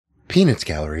Peanuts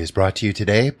Gallery is brought to you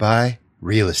today by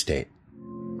Real Estate.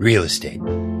 Real estate.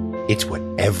 It's what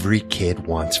every kid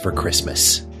wants for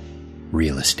Christmas.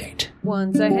 Real estate.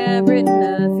 Once I have written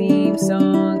a theme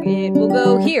song, it will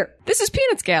go here. This is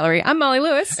Peanuts Gallery. I'm Molly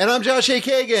Lewis. And I'm Josh A.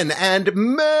 Kagan. And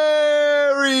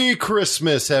Merry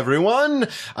Christmas, everyone.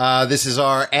 This is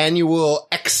our annual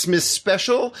Xmas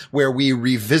special where we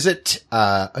revisit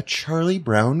a Charlie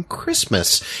Brown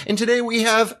Christmas. And today we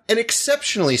have an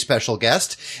exceptionally special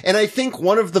guest. And I think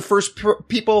one of the first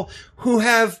people who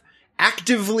have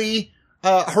actively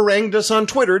harangued us on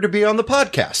Twitter to be on the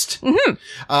podcast.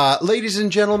 Mm-hmm. Ladies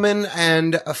and gentlemen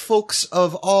and folks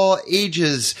of all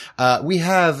ages, we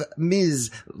have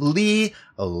Ms. Leigh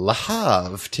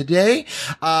Lahav today.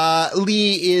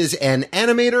 Leigh is an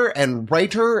animator and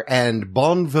writer and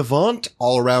bon vivant,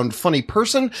 all-around funny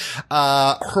person.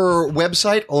 Her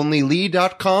website,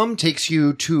 onlyleigh.com, takes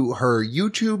you to her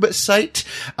YouTube site,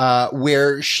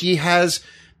 where she has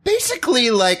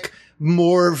basically like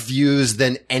more views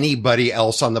than anybody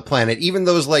else on the planet. Even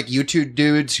those like YouTube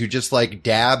dudes who just like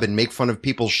dab and make fun of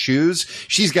people's shoes.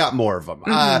 She's got more of them.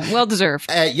 Well deserved.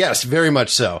 Yes, very much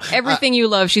so. Everything you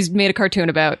love, she's made a cartoon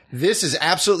about. This is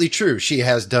absolutely true. She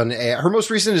has done her most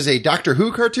recent is a Doctor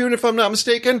Who cartoon, if I'm not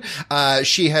mistaken.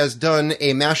 She has done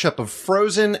a mashup of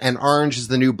Frozen and Orange is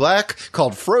the New Black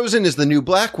called Frozen is the New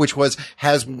Black, which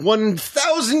has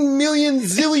 1,000 million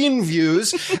zillion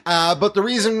views. But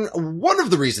one of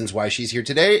the reasons why she's here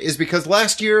today is because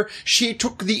last year she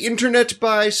took the internet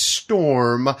by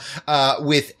storm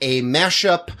with a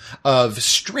mashup of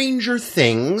Stranger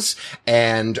Things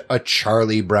and A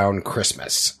Charlie Brown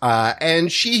Christmas.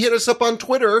 And she hit us up on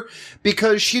Twitter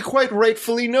because she quite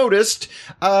rightfully noticed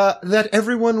that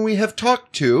everyone we have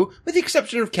talked to, with the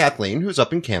exception of Kathleen, who's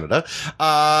up in Canada,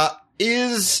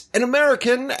 is an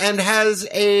American and has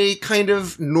a kind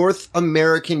of North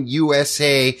American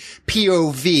USA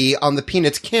POV on the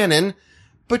Peanuts canon,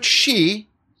 but she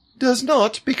does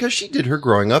not because she did her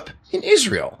growing up in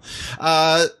Israel.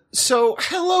 So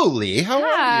hello, Leigh. How are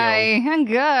you? Hi, I'm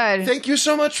good. Thank you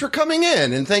so much for coming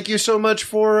in, and thank you so much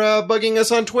for bugging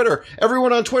us on Twitter.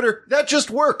 Everyone on Twitter, that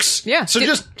just works. Yeah. So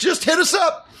just hit us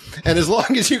up. And as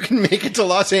long as you can make it to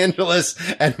Los Angeles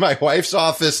and my wife's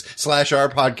office / our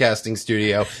podcasting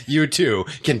studio, you too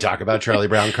can talk about Charlie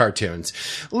Brown cartoons.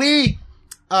 Leigh,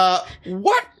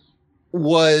 what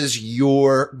was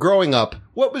growing up,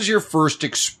 what was your first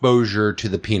exposure to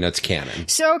the Peanuts canon?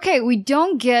 So, okay, we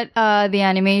don't get the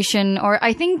animation, or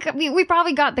I think we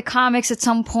probably got the comics at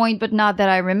some point, but not that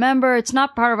I remember. It's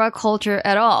not part of our culture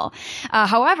at all.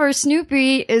 However,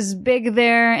 Snoopy is big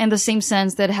there in the same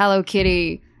sense that Hello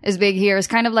Kitty is big here. It's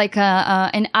kind of like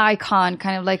an icon,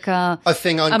 kind of like a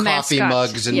thing on coffee mascot.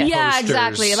 mugs and posters. Yeah,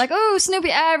 exactly. Like, oh,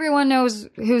 Snoopy. Everyone knows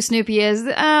who Snoopy is.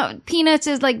 Peanuts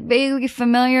is like vaguely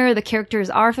familiar. The characters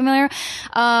are familiar,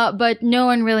 but no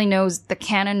one really knows the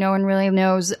canon. No one really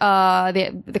knows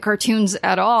the cartoons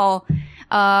at all.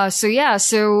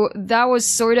 So that was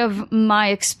sort of my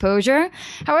exposure.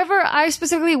 However, I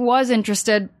specifically was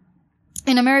interested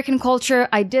in American culture.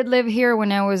 I did live here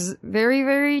when I was very,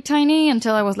 very tiny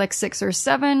until I was like 6 or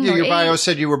 7. Yeah, or your 8. bio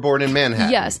said you were born in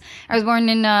Manhattan. Yes. I was born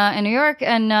in New York,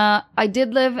 and I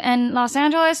did live in Los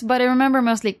Angeles, but I remember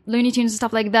mostly Looney Tunes and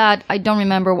stuff like that. I don't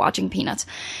remember watching Peanuts.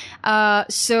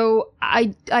 So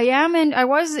I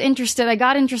was interested, I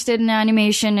got interested in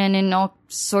animation and in all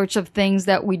sorts of things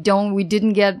that we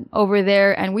didn't get over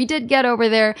there, and we did get over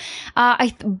there.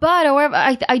 However,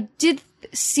 I did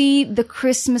see the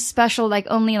Christmas special like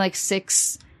only like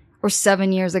 6 or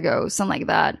 7 years ago, something like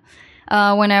that.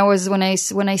 When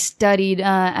I studied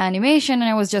animation, and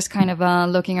I was just kind of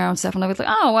looking around stuff, and I was like,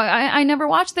 oh, I never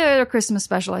watched the Christmas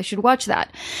special. I should watch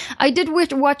that. I did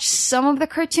watch some of the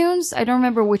cartoons. I don't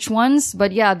remember which ones,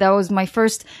 but yeah, that was my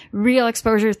first real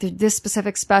exposure to this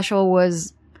specific special.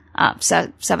 Was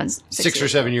 6 or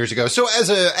 7 years ago. So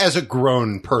as a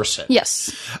grown person.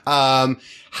 Yes.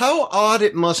 How odd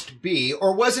it must be,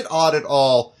 or was it odd at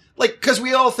all? Like, cause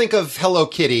we all think of Hello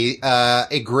Kitty,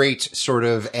 a great sort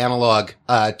of analog,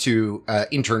 to,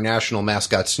 international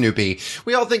mascot Snoopy.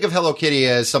 We all think of Hello Kitty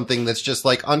as something that's just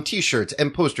like on t-shirts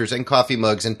and posters and coffee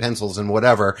mugs and pencils and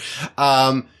whatever.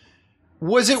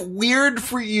 Was it weird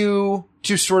for you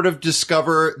to sort of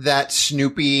discover that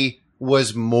Snoopy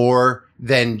was more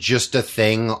than just a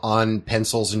thing on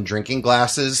pencils and drinking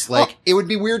glasses? Like, it would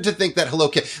be weird to think that Hello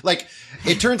Kitty, like,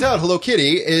 it turns out Hello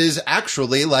Kitty is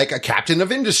actually like a captain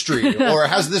of industry or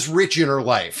has this rich inner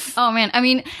life. Oh man. I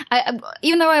mean,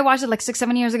 even though I watched it like 6,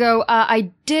 7 years ago,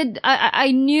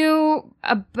 I knew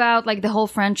about like the whole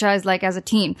franchise, like as a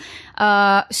teen.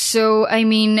 So, I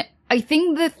mean, I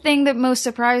think the thing that most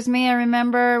surprised me, I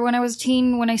remember when I was a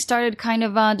teen, when I started kind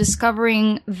of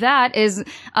discovering that, is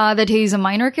that he's a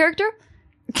minor character.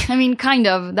 I mean, kind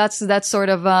of. That's sort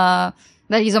of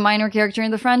that he's a minor character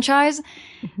in the franchise.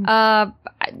 I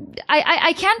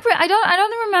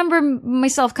don't remember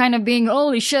myself kind of being,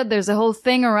 holy shit, there's a whole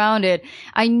thing around it.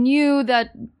 I knew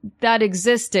that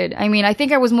existed. I mean, I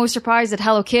think I was most surprised that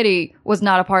Hello Kitty was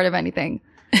not a part of anything.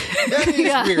 That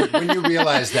is weird when you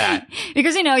realize that.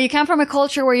 Because, you come from a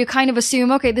culture where you kind of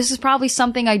assume, okay, this is probably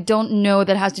something I don't know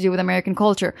that has to do with American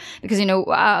culture. Because,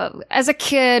 as a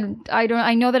kid,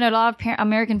 I know that a lot of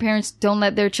American parents didn't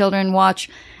let their children watch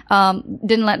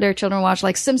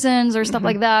like Simpsons or stuff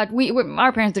like that.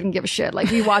 Our parents didn't give a shit.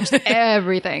 Like, we watched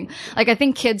everything. Like, I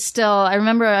think kids still, I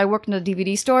remember I worked in a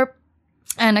DVD store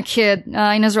and a kid,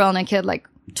 in Israel, and a kid like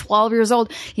 12 years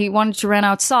old, he wanted to rent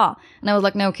out Saw. And I was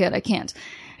like, no, kid, I can't.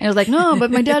 And he was like, no,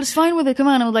 but my dad is fine with it. Come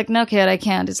on. I was like, no, kid, I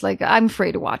can't. It's like, I'm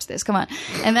afraid to watch this. Come on.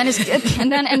 And then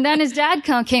his dad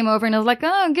came over and I was like,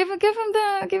 oh, give him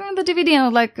the DVD. And I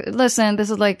was like, listen,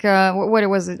 this is like, what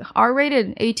was it?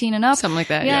 R-rated, 18 and up? Something like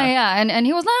that. Yeah. And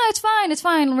he was like, no, it's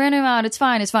fine. Rent him out. It's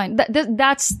fine.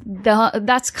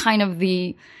 That's kind of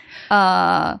the,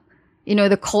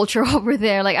 the culture over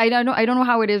there. Like, I don't know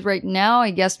how it is right now.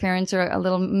 I guess parents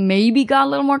are maybe got a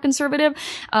little more conservative.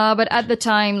 But at the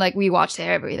time, like, we watched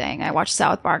everything. I watched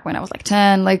South Park when I was like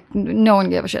 10. Like, no one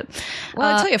gave a shit.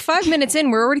 Well, I tell you, 5 minutes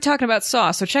in, we're already talking about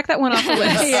Saw, so check that one off the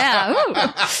list. Yeah.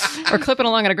 We're clipping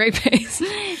along at a great pace.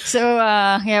 So,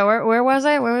 where was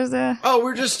I? Where was the... Oh,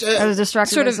 we're just... I was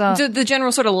distracted. Sort of the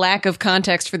general sort of lack of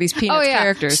context for these Peanuts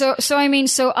characters.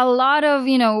 So a lot of,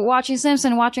 watching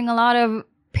Simpson, watching a lot of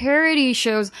parody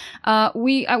shows,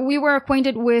 we were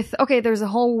acquainted with, okay, there's a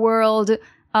whole world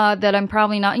that I'm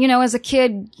probably not, as a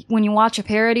kid, when you watch a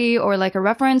parody or like a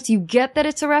reference, you get that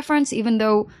it's a reference even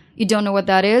though you don't know what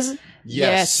that is.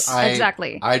 Yes,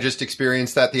 exactly. I just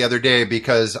experienced that the other day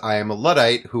because I am a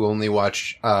Luddite who only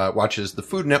watches the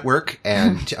Food Network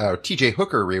and TJ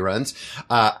Hooker reruns.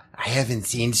 I haven't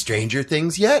seen Stranger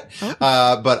Things yet,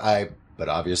 but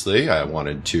obviously I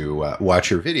wanted to watch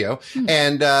your video.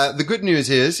 And the good news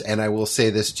is, and I will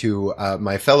say this to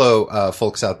my fellow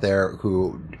folks out there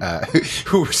who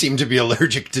seem to be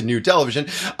allergic to new television,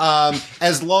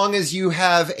 as long as you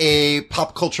have a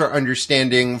pop culture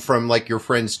understanding from like your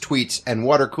friends' tweets and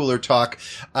water cooler talk,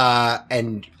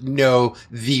 and know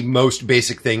the most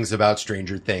basic things about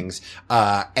Stranger Things,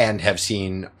 and have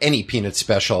seen any Peanuts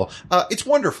special, it's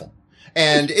wonderful.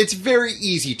 And it's very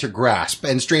easy to grasp.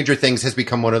 And Stranger Things has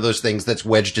become one of those things that's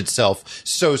wedged itself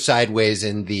so sideways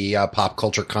in the pop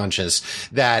culture conscious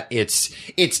that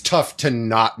it's tough to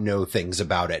not know things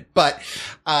about it. But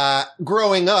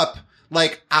growing up,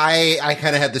 like, I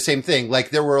kind of had the same thing.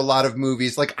 Like, there were a lot of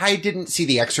movies, like, I didn't see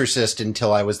The Exorcist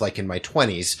until I was, like, in my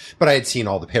 20s, but I had seen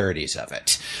all the parodies of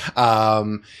it.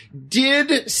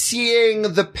 Did seeing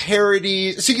the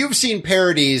parodies, so you've seen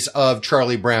parodies of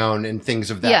Charlie Brown and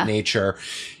things of that nature.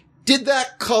 Did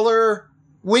that color,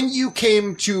 when you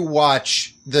came to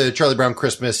watch the Charlie Brown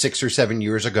Christmas 6 or 7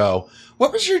 years ago,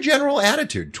 what was your general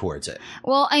attitude towards it?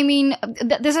 Well, I mean,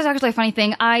 this is actually a funny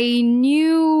thing. I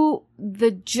knew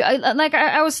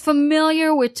I was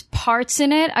familiar with parts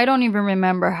in it. I don't even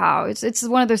remember how. It's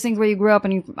one of those things where you grew up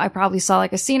and I probably saw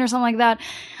like a scene or something like that.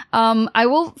 I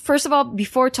will, first of all,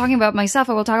 before talking about myself,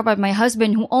 I will talk about my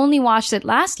husband who only watched it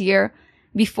last year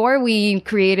before we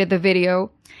created the video.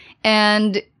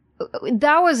 And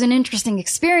that was an interesting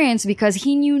experience because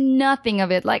he knew nothing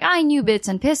of it. Like, I knew bits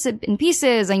and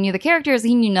pieces. I knew the characters.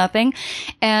 He knew nothing.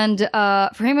 And,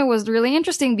 for him, it was really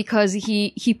interesting because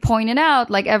he pointed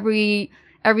out, like, every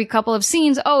couple of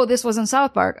scenes, oh, this was in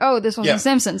South Park. Oh, this was in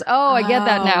Simpsons. Oh, I get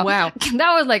that now. Wow.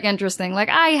 That was, like, interesting. Like,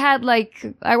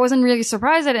 I wasn't really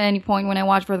surprised at any point when I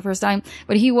watched for the first time,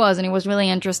 but he was, and it was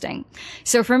really interesting.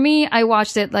 So for me, I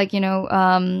watched it, like,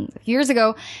 years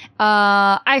ago.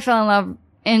 I fell in love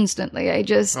instantly.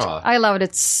 I loved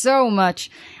it so much.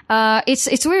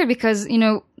 It's weird because,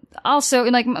 also,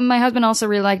 like, my husband also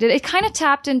really liked it. It kind of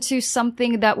tapped into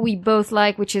something that we both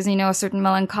like, which is, a certain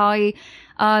melancholy,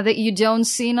 that you don't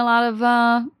see in a lot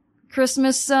of,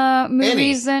 Christmas,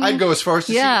 movies. I'd go as far as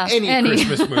to see any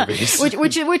Christmas movies.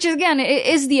 which again,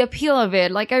 is the appeal of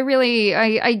it. Like,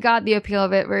 I got the appeal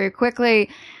of it very quickly.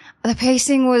 The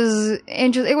pacing was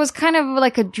interesting. It was kind of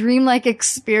like a dreamlike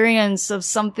experience of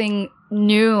something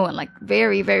new and like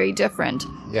very, very different.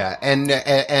 Yeah.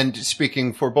 And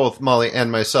speaking for both Molly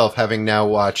and myself, having now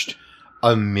watched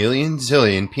a million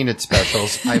zillion Peanut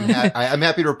specials, I'm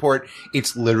happy to report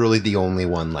it's literally the only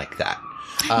one like that.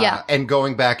 And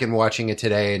going back and watching it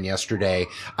today and yesterday,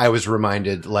 I was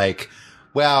reminded, like,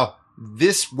 well,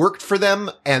 this worked for them,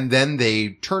 and then they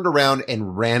turned around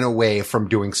and ran away from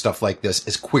doing stuff like this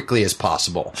as quickly as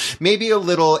possible. Maybe a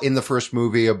little in the first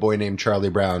movie, A Boy Named Charlie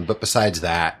Brown, but besides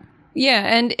that. Yeah,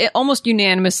 and almost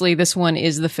unanimously, this one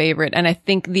is the favorite. And I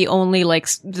think the only,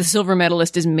 the silver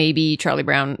medalist is maybe Charlie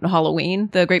Brown Halloween,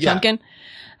 the Great Pumpkin.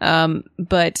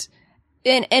 But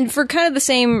for kind of the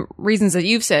same reasons that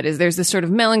you've said, is there's this sort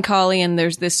of melancholy and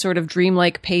there's this sort of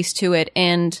dreamlike pace to it.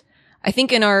 And I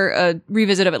think in our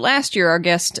revisit of it last year, our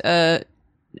guest,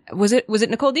 was it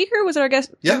Nicole Deaker? Was it our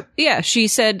guest? Yeah. Yeah. She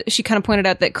kind of pointed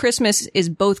out that Christmas is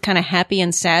both kind of happy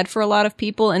and sad for a lot of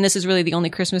people. And this is really the only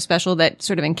Christmas special that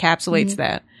sort of encapsulates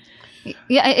that.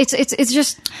 Yeah. It's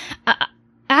just,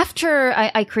 after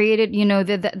I created,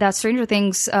 that Stranger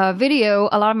Things video,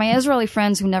 a lot of my Israeli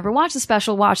friends who never watched the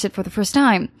special watched it for the first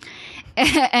time.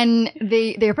 And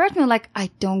they approached me like, I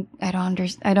don't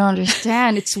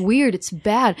understand. It's weird. It's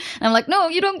bad. And I'm like, no,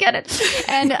 you don't get it.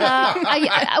 And,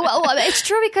 well, it's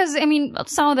true because, I mean,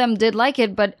 some of them did like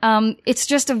it, but, it's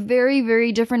just a very,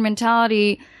 very different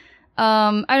mentality.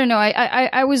 I don't know.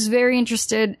 I'm very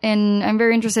interested in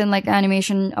like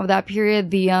animation of that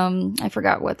period. I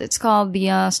forgot what it's called.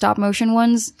 The, stop motion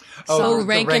ones. Oh,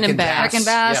 Rankin and Bass. Rankin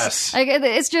Bass. Yes. Like,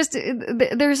 it's just,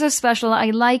 there's a special,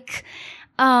 I like,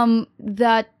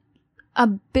 that a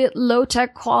bit low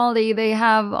tech quality. They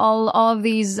have all of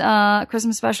these,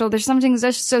 Christmas special. There's something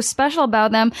that's so special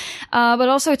about them. But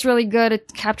also it's really good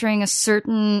at capturing a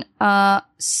certain,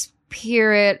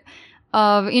 spirit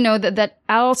of, that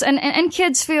adults and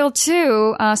kids feel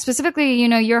too, specifically,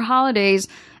 your holidays.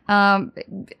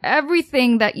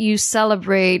 Everything that you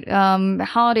celebrate,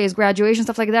 holidays, graduation,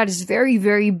 stuff like that is very,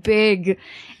 very big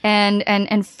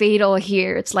and fatal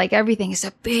here. It's like everything is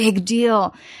a big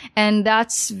deal. And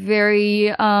that's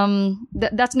very,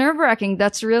 that's nerve-wracking.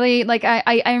 That's really like, that's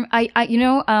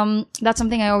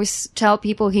something I always tell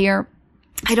people here.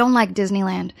 I don't like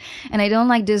Disneyland and I don't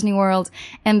like Disney World.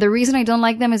 And the reason I don't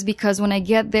like them is because when I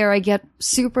get there, I get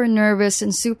super nervous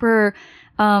and super,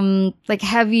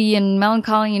 heavy and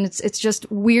melancholy, and it's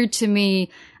just weird to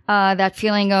me, that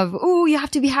feeling of, ooh, you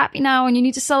have to be happy now and you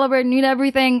need to celebrate and need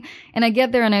everything. And I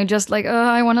get there and I'm just like, oh,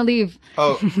 I want to leave.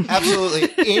 Oh, absolutely.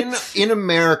 In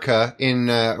America,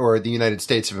 or the United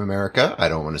States of America, I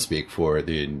don't want to speak for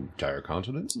the entire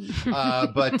continent,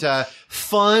 but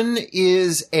fun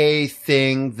is a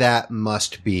thing that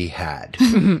must be had.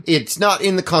 It's not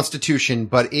in the Constitution,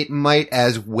 but it might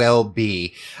as well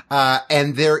be.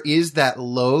 And there is that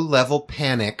low level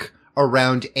panic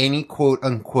around any quote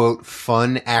unquote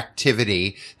fun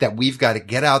activity that we've got to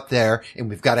get out there and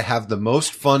we've got to have the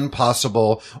most fun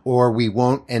possible or we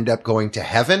won't end up going to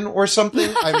heaven or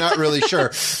something. I'm not really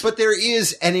sure, but there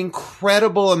is an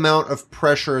incredible amount of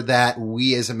pressure that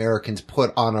we as Americans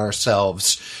put on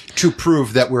ourselves to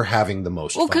prove that we're having the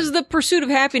most fun. Well, because the pursuit of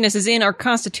happiness is in our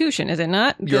Constitution, is it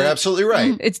not? You're absolutely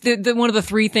right. It's the one of the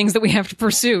three things that we have to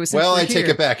pursue. Well, I take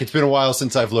it back. It's been a while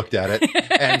since I've looked at it,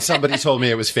 and somebody told me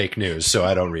it was fake news, so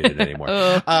I don't read it anymore.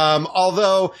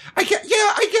 Although, I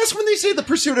guess when they say the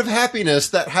pursuit of happiness,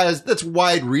 that's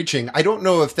wide reaching. I don't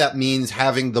know if that means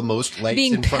having the most lights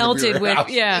being in front pelted of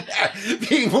your house.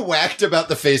 Being whacked about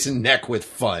the face and neck with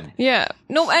fun. Yeah.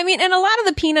 No, I mean, and a lot of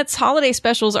the Peanuts holiday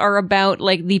specials are about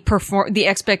like the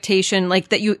expectation, like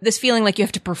this feeling like you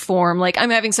have to perform. Like, I'm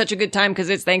having such a good time because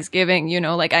it's Thanksgiving,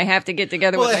 like I have to get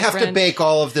together with my friend. Well, I have to bake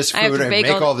all of this food and make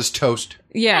all this toast.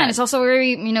 Yeah. And it's also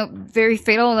very, very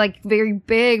fatal, like very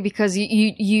big because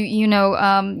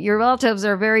your relatives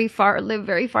are live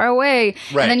very far away.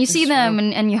 Right. And then you see them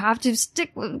and you have to stuck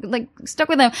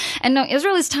with them. And no,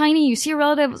 Israel is tiny. You see your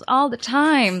relatives all the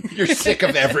time. You're sick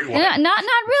of everyone. Not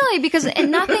really, because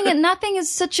nothing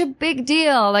is such a big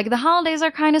deal. Like the holidays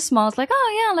are kind of small. It's like,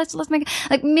 oh yeah, let's make it.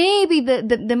 Like maybe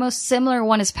the most similar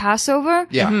one is Passover.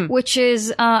 Yeah. Which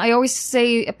is, I always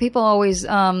say, people always,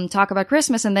 talk about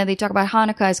Christmas and then they talk about Hanukkah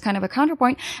as kind of a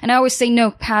counterpoint. And I always say, no,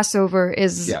 Passover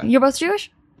is, you're both Jewish?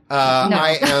 No.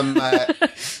 I am,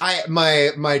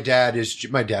 my dad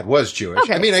was Jewish.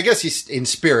 Okay. I mean, I guess he's in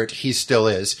spirit, he still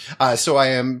is. So I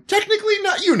am technically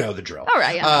not, the drill. All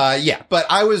right. Yeah. But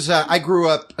I grew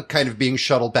up kind of being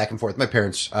shuttled back and forth. My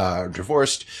parents are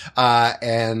divorced. So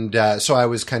I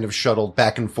was kind of shuttled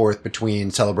back and forth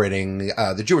between celebrating,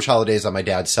 the Jewish holidays on my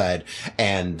dad's side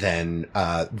and then,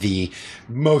 the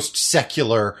most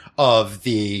secular of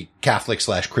the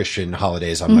Catholic/Christian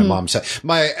holidays on my mom's side.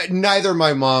 Neither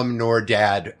my mom nor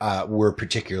dad, were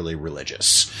particularly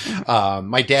religious.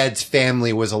 My dad's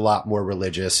family was a lot more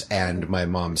religious and my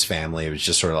mom's family was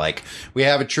just sort of like, we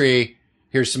have a tree,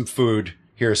 here's some food,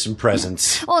 here are some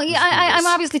presents. Well, yeah, I'm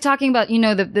obviously talking about,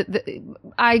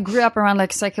 I grew up around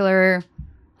like secular,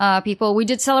 people. We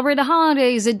did celebrate the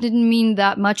holidays. It didn't mean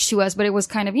that much to us, but it was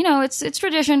kind of, it's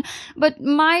tradition. But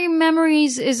my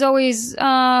memories is always,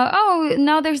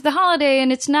 now there's the holiday,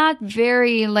 and it's not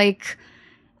very like,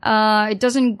 it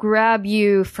doesn't grab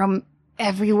you from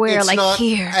everywhere, it's like not,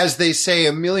 here. As they say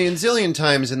a million zillion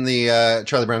times in the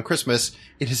Charlie Brown Christmas,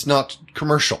 it is not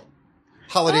commercial.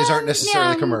 Holidays aren't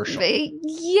necessarily commercial.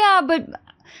 Yeah, but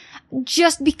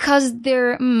just because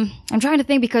they're, I'm trying to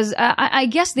think, because I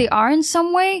guess they are in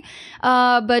some way,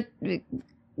 but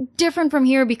different from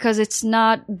here because it's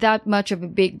not that much of a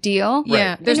big deal.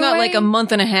 Yeah, there's not like a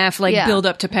month and a half build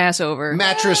up to Passover.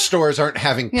 Mattress stores aren't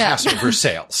having Passover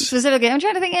sales. Specifically, I'm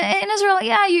trying to think. In Israel,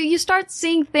 you start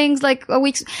seeing things like a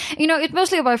week. It's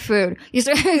mostly about food. You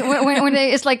start when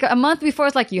it's like a month before.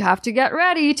 It's like you have to get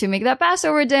ready to make that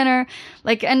Passover dinner.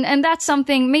 Like, and that's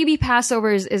something. Maybe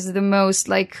Passover is the most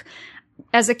like.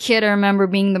 As a kid, I remember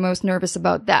being the most nervous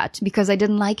about that because I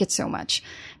didn't like it so much.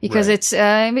 Because it's,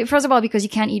 first of all, because you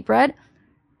can't eat bread.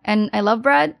 And I love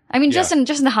bread. I mean, just in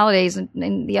the holidays and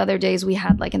in the other days we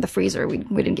had like in the freezer, we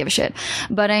didn't give a shit.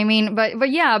 But I mean,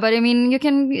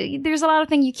 there's a lot of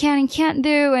things you can and can't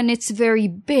do, and it's very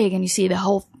big, and you see the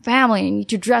whole family and you need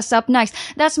to dress up nice.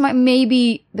 That's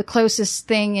maybe the closest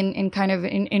thing in kind of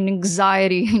in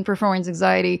anxiety, in performance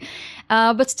anxiety.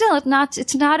 But still,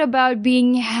 it's not about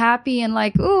being happy and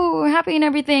like, ooh, happy and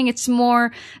everything. It's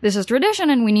more, this is tradition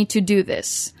and we need to do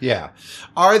this. Yeah.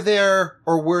 Are there,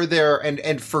 or were there,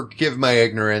 and forgive my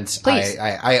ignorance, Please.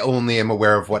 I only am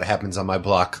aware of what happens on my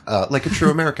block, like a true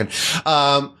American.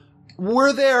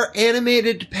 Were there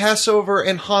animated Passover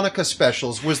and Hanukkah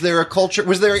specials? Was there a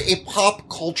pop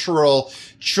cultural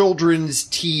children's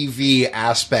TV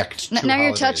aspect to now holidays?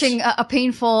 You're touching a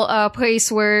painful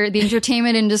place where the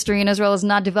entertainment industry in Israel is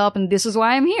not developed, and this is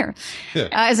why I'm here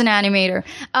as an animator.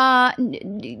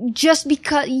 Just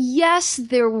because, yes,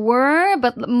 there were,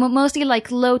 but mostly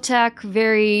like low-tech,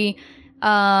 very...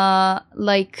 the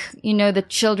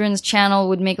children's channel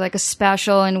would make like a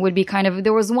special and would be kind of...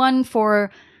 There was one for...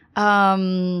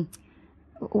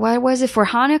 what was it for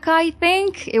Hanukkah? I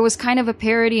think it was kind of a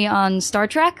parody on Star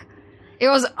Trek. It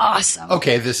was awesome.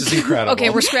 Okay, this is incredible.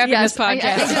 Okay, we're scrapping this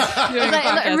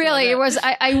podcast. Really, it was.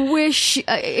 I wish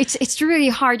it's really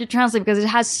hard to translate because it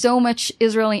has so much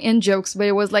Israeli in jokes, but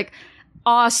it was like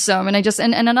awesome. And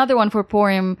and another one for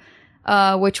Purim.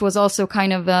 Which was also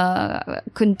kind of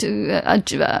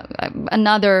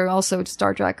another also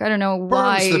Star Trek. I don't know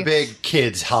why. Purim's the big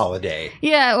kids' holiday.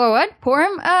 Yeah. Well, what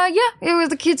Purim? It was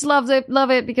the kids love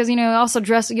it because you also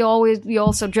you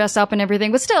also dress up and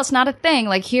everything. But still, it's not a thing.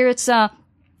 Like here, it's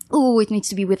it needs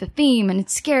to be with a theme and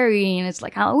it's scary and it's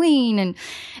like Halloween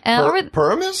and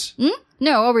Purim is?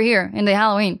 No, over here in the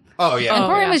Halloween. Oh yeah. And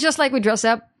Purim is just like we dress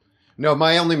up. No,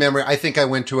 my only memory, I think I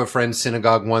went to a friend's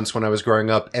synagogue once when I was growing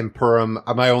up, and Purim,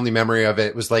 my only memory of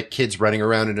it was like kids running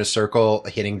around in a circle,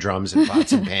 hitting drums and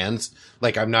pots and pans.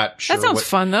 Like, I'm not sure. That sounds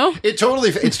fun, though. It's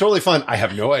totally fun. I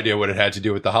have no idea what it had to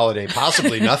do with the holiday.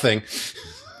 Possibly nothing.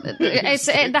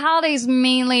 The holidays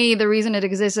mainly the reason it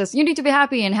exists is you need to be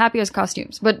happy, and happy has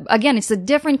costumes. But again, it's a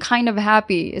different kind of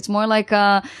happy. It's more like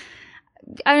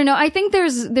I don't know. I think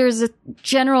there's a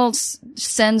general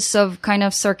sense of kind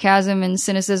of sarcasm and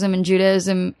cynicism in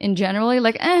Judaism in generally.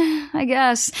 Like, I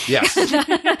guess. Yes.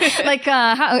 Like,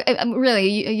 how, really,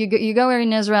 you go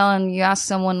in Israel and you ask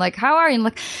someone like, how are you? And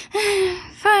like,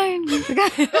 fine.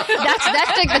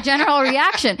 That's like the general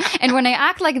reaction. And when I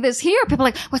act like this here, people are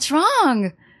like, what's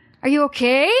wrong? Are you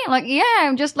okay? Like, yeah,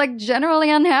 I'm just like generally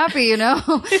unhappy,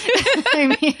 I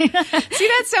mean, see,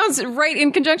 that sounds right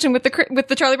in conjunction with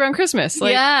the Charlie Brown Christmas.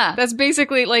 Like, yeah, that's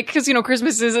basically like because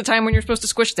Christmas is a time when you're supposed to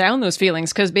squish down those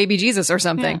feelings because baby Jesus or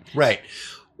something. Yeah. Right.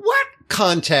 What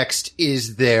context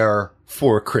is there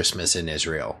for Christmas in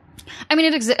Israel? I mean,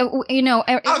 it exists,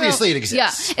 obviously it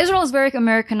exists. Yeah. Israel is very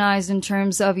Americanized in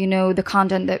terms of, the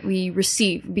content that we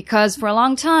receive. Because for a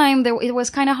long time, it was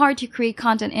kind of hard to create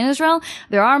content in Israel.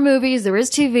 There are movies, there is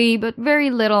TV, but very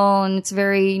little,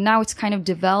 and now it's kind of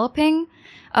developing.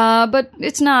 But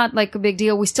it's not like a big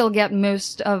deal. We still get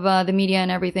most of, the media and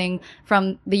everything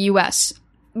from the US.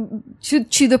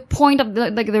 To the point of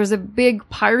there's a big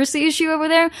piracy issue over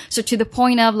there. So to the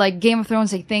point of like Game of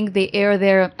Thrones, I think they air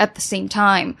there at the same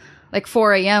time, like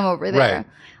 4 a.m. over there. Right.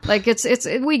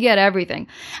 Like we get everything.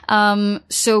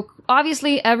 So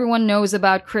obviously everyone knows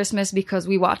about Christmas because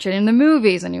we watch it in the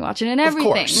movies and we watch it in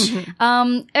everything. Of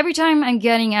course. Every time I'm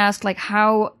getting asked like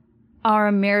how are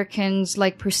Americans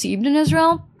like perceived in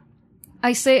Israel,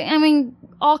 I say, I mean,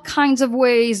 all kinds of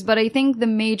ways, but I think the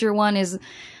major one is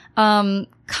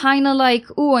kind of like,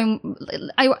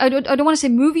 I don't want to say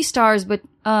movie stars, but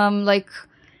like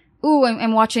ooh,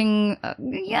 I'm watching,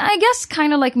 yeah, I guess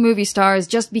kind of like movie stars,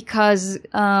 just because,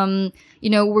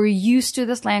 we're used to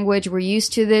this language, we're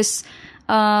used to this,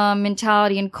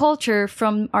 mentality and culture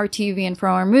from our TV and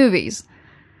from our movies.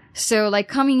 So like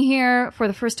coming here for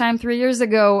the first time 3 years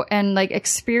ago and like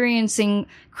experiencing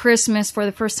Christmas for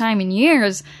the first time in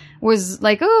years was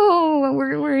like, oh,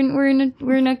 we're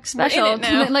in a special. We're in it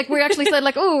now. Like we actually said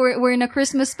like, oh, we're in a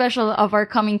Christmas special of our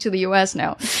coming to the US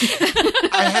now.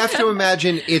 I have to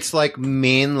imagine it's like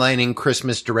mainlining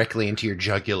Christmas directly into your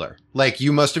jugular. Like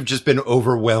you must have just been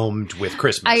overwhelmed with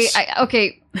Christmas.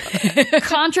 Okay.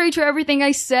 Contrary to everything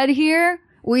I said here,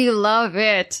 we love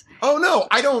it. Oh, no,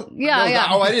 I don't. Yeah, yeah.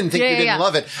 Oh, I didn't think you didn't yeah.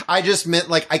 love it. I just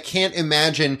meant like, I can't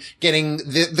imagine getting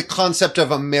the concept of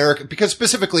America, because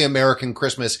specifically American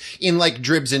Christmas in like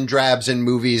dribs and drabs in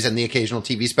movies and the occasional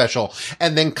TV special,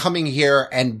 and then coming here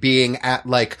and being at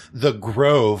like the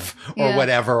Grove or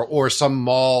whatever, or some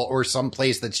mall or some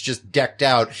place that's just decked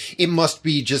out. It must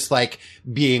be just like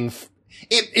being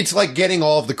it's like getting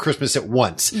all of the Christmas at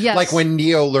once. Yes. Like when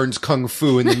Neo learns Kung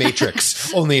Fu in The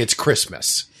Matrix, only it's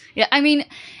Christmas. Yeah, I mean,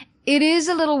 it is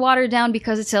a little watered down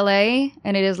because it's LA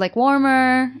and it is like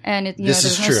warmer and This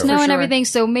is there's no true. snow For and sure. everything.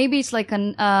 So maybe it's like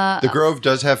The Grove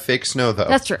does have fake snow though.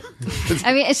 that's true.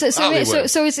 I mean, Hollywood.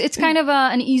 so it's kind of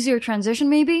an easier transition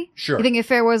maybe. Sure. You think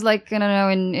if it was like, I don't know,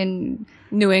 in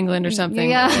New England or something.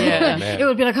 yeah, man. it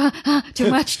would be like, too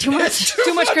much. Too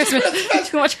much Christmas.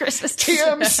 Too much Christmas.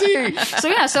 TMC. So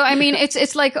yeah, so I mean,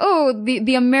 it's like, oh,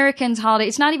 the Americans' holiday.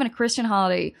 It's not even a Christian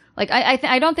holiday. Like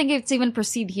I don't think it's even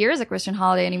perceived here as a Christian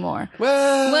holiday anymore.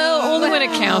 Well, only when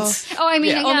it counts. Oh, I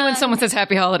mean, Only when someone says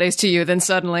happy holidays to you, then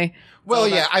suddenly. Well,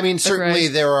 yeah, I mean, certainly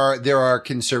right. there are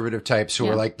conservative types who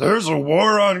are like, there's a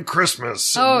war on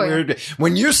Christmas. Oh, And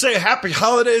when you say happy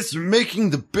holidays, you're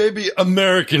making the baby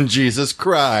American Jesus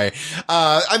cry.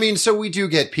 I mean, so we do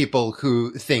get people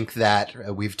who think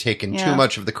that we've taken too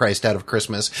much of the Christ out of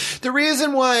Christmas. The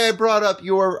reason why I brought up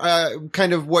your,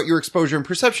 kind of what your exposure and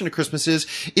perception of Christmas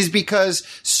is because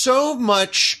so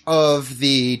much of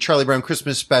the Charlie Brown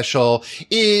Christmas special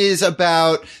is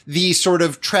about the sort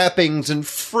of trappings and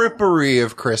frippery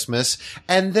of Christmas.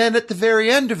 And then at the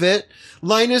very end of it,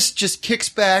 Linus just kicks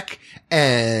back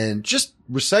and just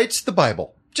recites the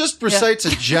Bible. Just recites a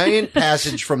giant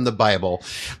passage from the Bible.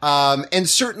 And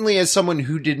certainly as someone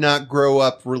who did not grow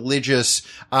up religious,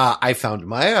 I found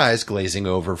my eyes glazing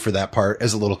over for that part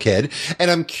as a little kid.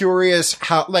 And I'm curious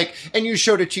how, like, and you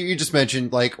showed it to, you just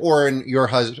mentioned, like, Oren, your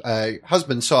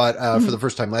husband saw it, for the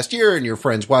first time last year and your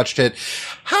friends watched it.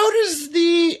 How does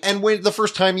and when the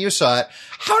first time you saw it,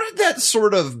 how did that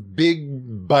sort of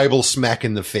big Bible smack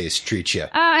in the face treat you?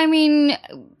 I mean,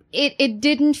 it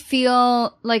didn't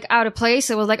feel like out of place.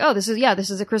 It was like, oh, this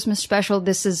is a Christmas special.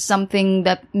 This is something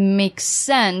that makes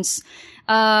sense.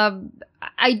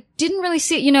 I didn't really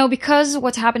see it, because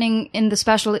what's happening in the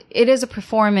special, it is a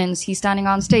performance. He's standing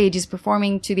on stage. He's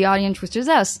performing to the audience, which is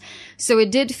us. So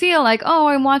it did feel like, oh,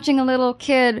 I'm watching a little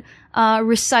kid,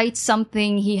 recite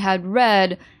something he had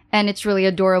read. And it's really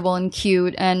adorable and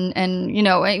cute. And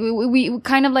we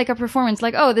kind of like a performance,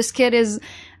 like, oh, this kid is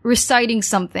reciting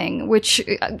something, which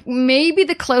maybe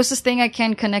the closest thing I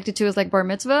can connect it to is like bar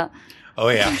mitzvah. Oh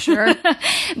yeah. Sure.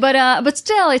 But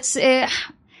still, it's,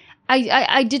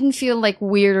 I didn't feel like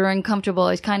weird or uncomfortable.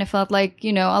 It kind of felt like,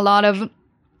 a lot of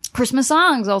Christmas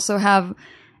songs also have,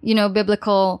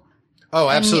 biblical. Oh,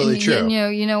 absolutely true.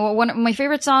 One of my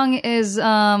favorite song is,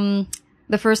 The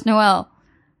First Noel.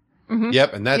 Mm-hmm.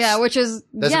 Yep, and which is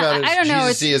about as I don't know,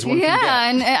 Jesus-y as one can get.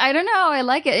 And I don't know, I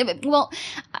like it. Well,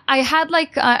 I had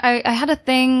like I had a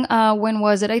thing. When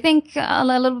was it? I think a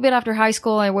little bit after high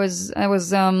school. I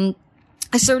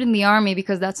served in the army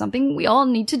because that's something we all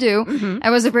need to do. Mm-hmm. I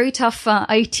was a very tough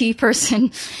IT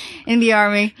person in the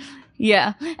army.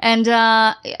 Yeah. And,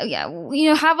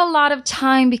 have a lot of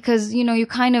time because, you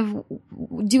kind of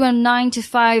do a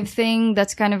 9-to-5 thing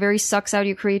that's kind of very sucks out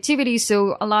your creativity.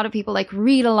 So a lot of people like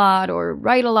read a lot or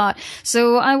write a lot.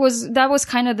 So that was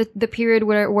kind of the period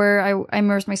where I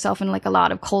immersed myself in like a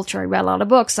lot of culture. I read a lot of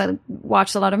books. I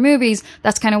watched a lot of movies.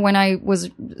 That's kind of when I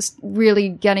was really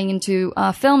getting into,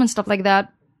 film and stuff like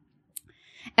that.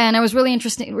 And I was really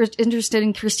interested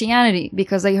in Christianity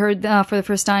because I heard, for the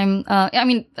first time, I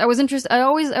was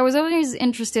always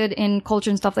interested in culture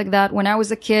and stuff like that. When I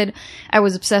was a kid, I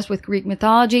was obsessed with Greek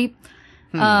mythology,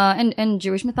 and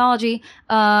Jewish mythology.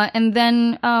 And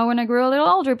then, when I grew a little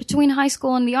older, between high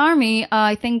school and the army,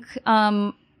 I think,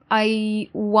 I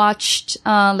watched,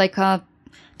 like a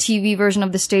TV version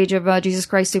of the stage of, Jesus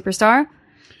Christ Superstar.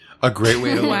 A great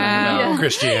way to learn about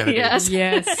Christianity. Yes.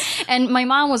 And my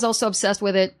mom was also obsessed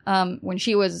with it, when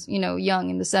she was, young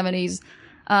in the 70s.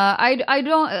 I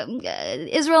don't,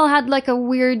 Israel had like a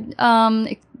weird,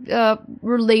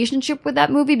 relationship with that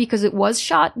movie because it was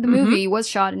shot, the movie was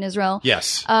shot in Israel.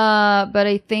 Yes. But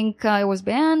I think, it was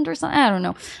banned or something. I don't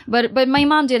know. But my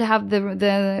mom did have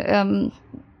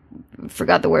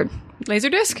forgot the word.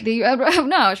 Laserdisc?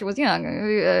 No, she was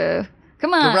young.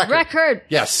 Come on, record.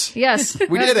 Yes.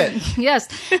 We did it. Yes,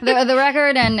 the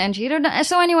record, and she did.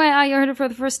 So anyway, I heard it for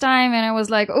the first time, and I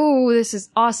was like, "Oh, this is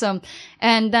awesome!"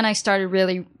 And then I started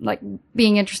really like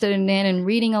being interested in it and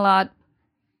reading a lot.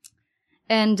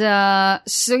 And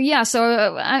so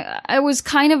I was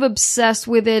kind of obsessed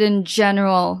with it in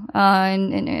general,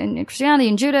 in Christianity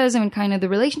and Judaism, and kind of the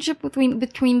relationship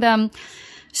between them.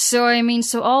 So I mean,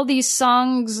 so all these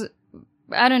songs,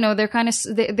 I don't know, they're kind of,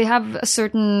 they have a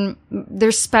certain,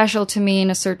 they're special to me in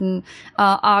a certain,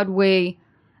 odd way.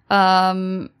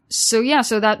 So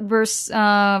that verse,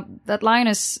 that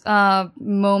Linus,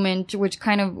 moment, which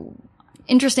kind of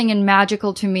interesting and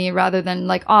magical to me rather than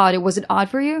like odd. Was it odd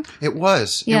for you? It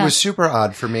was. Yeah. It was super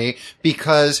odd for me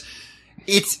because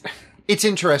it's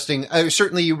interesting.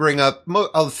 Certainly you bring up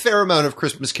a fair amount of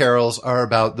Christmas carols are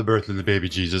about the birth of the baby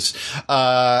Jesus,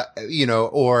 or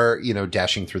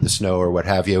dashing through the snow or what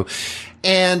have you.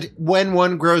 And when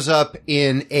one grows up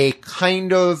in a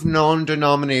kind of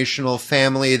non-denominational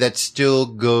family that still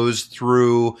goes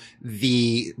through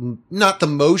not the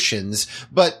motions,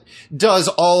 but does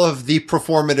all of the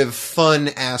performative fun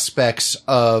aspects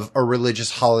of a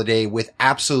religious holiday with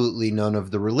absolutely none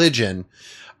of the religion,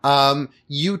 I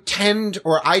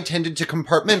tended to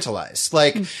compartmentalize.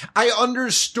 Like, I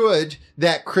understood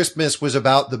that Christmas was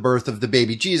about the birth of the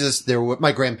baby Jesus.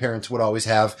 My grandparents would always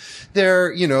have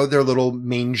their little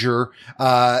manger,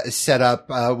 set up,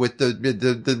 with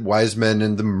the wise men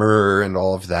and the myrrh and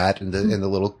all of that, and the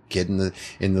little kid in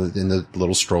the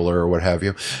little stroller or what have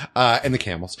you, and the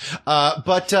camels.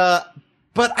 But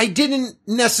I didn't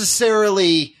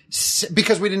necessarily,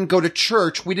 because we didn't go to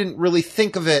church, we didn't really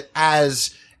think of it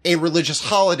as a religious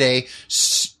holiday,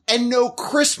 and no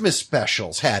Christmas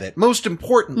specials had it. Most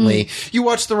importantly, you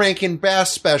watch the Rankin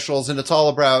Bass specials and it's all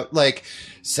about like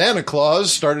Santa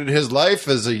Claus started his life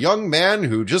as a young man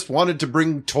who just wanted to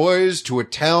bring toys to a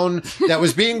town that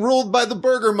was being ruled by the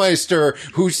Burgermeister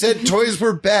who said toys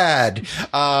were bad.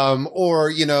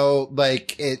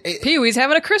 Pee-wee's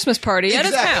having a Christmas party at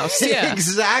his house. Yeah.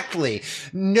 Exactly.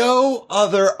 No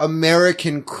other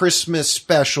American Christmas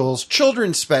specials,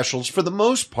 children's specials for the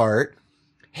most part,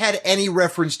 had any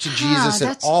reference to Jesus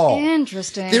at all. That's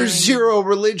interesting. There's zero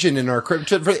religion in our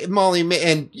Molly,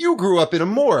 and you grew up in a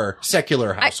more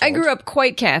secular household. I grew up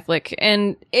quite Catholic,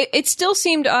 and it still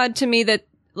seemed odd to me that,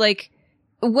 like,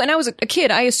 when I was a kid,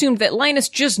 I assumed that Linus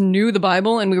just knew the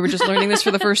Bible and we were just learning this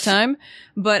for the first time.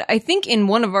 But I think in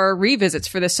one of our revisits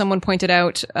for this, someone pointed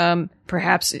out,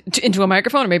 perhaps into a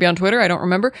microphone or maybe on Twitter, I don't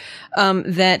remember,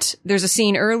 that there's a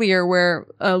scene earlier where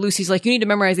Lucy's like, you need to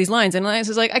memorize these lines. And Linus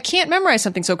is like, I can't memorize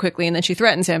something so quickly. And then she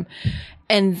threatens him.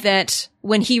 And that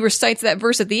when he recites that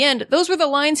verse at the end, those were the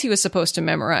lines he was supposed to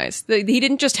memorize. He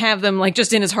didn't just have them like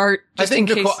just in his heart. Just I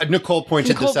think in case. Nicole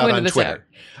pointed this out on Twitter.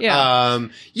 Yeah.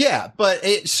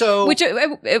 Which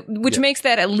makes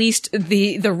that at least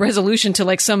the resolution to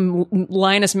like some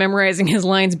Linus memorizing his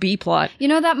lines B plot.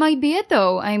 That might be it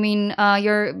though. I mean,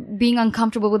 you're being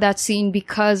uncomfortable with that scene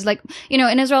because like,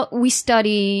 in Israel, we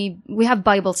have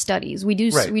Bible studies. We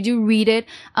do read it.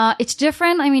 It's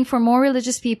different. I mean, for more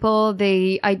religious people,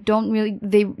 they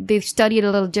study it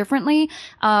a little differently.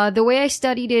 The way I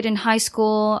studied it in high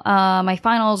school, my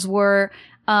finals were,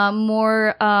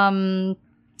 more,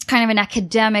 kind of an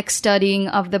academic studying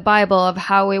of the Bible, of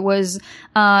how it was,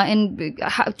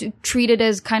 treated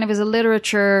as kind of as a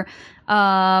literature,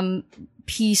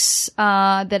 piece,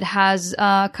 that has,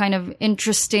 kind of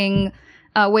interesting,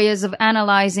 ways of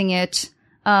analyzing it.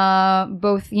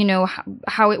 Both,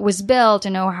 how it was built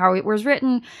and how it was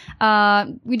written.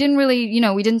 We didn't really,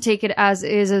 we didn't take it as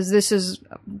this is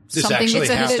something, it's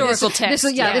a historical text.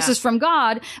 This is from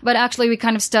God, but actually we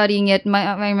kind of studying it.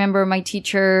 I remember my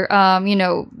teacher, we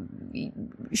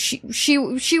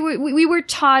were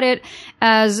taught it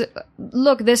as,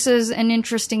 look, this is an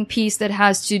interesting piece that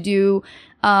has to do,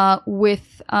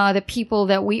 with, the people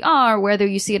that we are, whether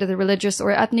you see it as a religious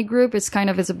or ethnic group. It's kind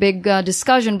of, it's a big,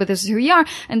 discussion, but this is who we are,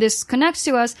 and this connects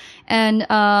to us, and,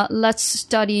 let's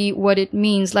study what it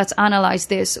means. Let's analyze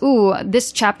this. Ooh,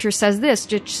 this chapter says this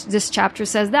chapter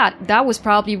says that. That was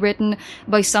probably written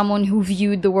by someone who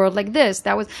viewed the world like this.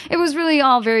 It was really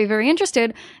all very, very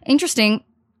interesting.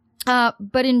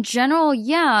 But in general,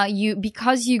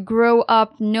 because you grow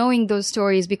up knowing those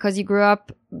stories, because you grow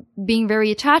up being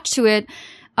very attached to it,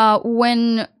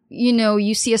 when,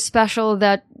 you see a special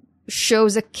that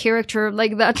shows a character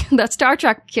like that Star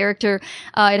Trek character.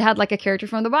 It had like a character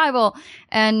from the Bible,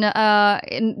 and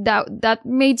that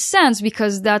made sense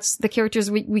because that's the characters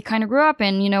we kind of grew up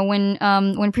in. You know,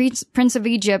 when Prince of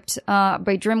Egypt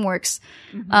by DreamWorks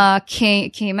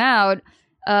came out,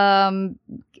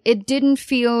 it didn't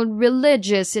feel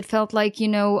religious. It felt like, you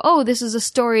know, oh, this is a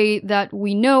story that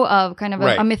we know of, kind of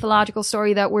a mythological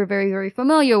story that we're very, very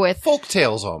familiar with. Folk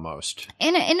tales almost.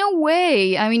 In a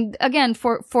way. I mean, again,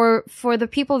 for the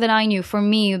people that I knew, for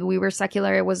me, we were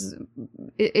secular.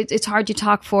 It's hard to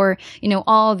talk for, you know,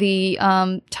 all the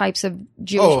types of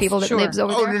Jewish people that lives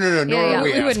over there. No.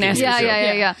 We wouldn't ask.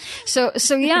 Yeah. So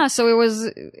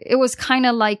it was kind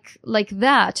of like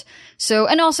that. So,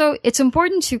 and also it's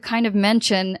important to kind of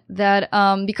mention that,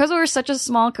 because we were such a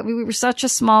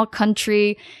small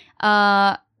country,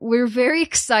 we're very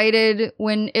excited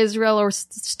when Israel or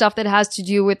stuff that has to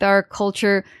do with our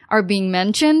culture are being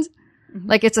mentioned.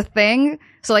 Like it's a thing.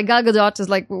 So like Gal Gadot is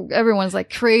like, everyone's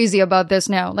like crazy about this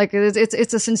now. Like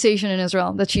it's a sensation in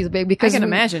Israel that she's big because I can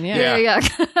imagine. Yeah.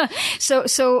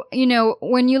 So, you know,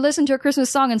 when you listen to a Christmas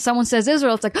song and someone says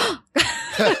Israel, it's like,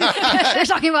 they're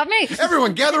talking about me.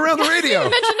 Everyone gather around the radio.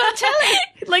 Mentioned on telly.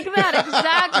 Like that.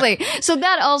 Exactly. So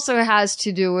that also has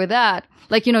to do with that.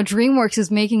 Like, you know, DreamWorks is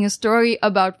making a story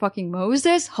about fucking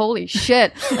Moses. Holy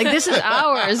shit. Like this is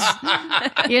ours,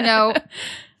 you know?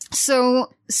 So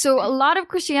a lot of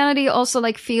Christianity also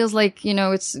like feels like, you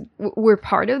know, we're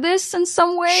part of this in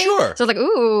some way. Sure. So it's like,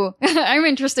 ooh, I'm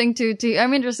interested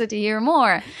to hear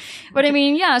more. But I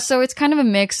mean, yeah, so it's kind of a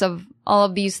mix of all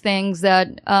of these things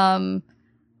that, that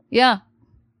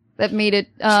made it,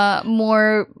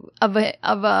 more of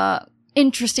a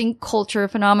interesting culture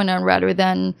phenomenon rather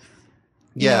than.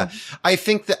 Yeah. You know. I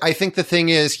think the thing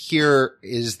is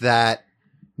that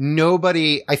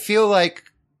I feel like,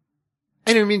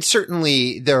 and I mean,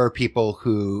 certainly there are people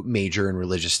who major in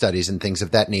religious studies and things of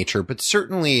that nature, but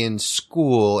certainly in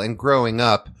school and growing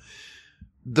up,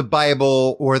 the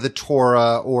Bible or the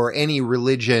Torah or any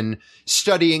religion,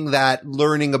 studying that,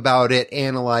 learning about it,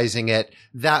 analyzing it,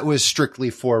 that was strictly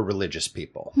for religious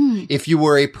people. If you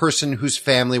were a person whose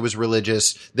family was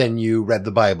religious, then you read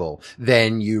the Bible,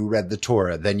 then you read the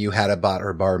Torah, then you had a bat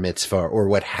or bar mitzvah or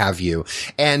what have you.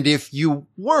 And if you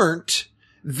weren't,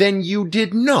 then you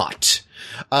did not.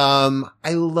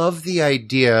 I love the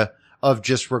idea of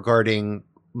just regarding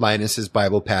Linus's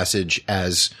Bible passage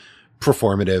as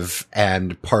performative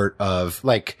and part of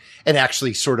like, and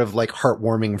actually sort of like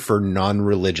heartwarming for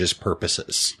non-religious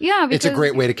purposes. Yeah. It's a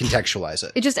great way to contextualize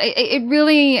it. It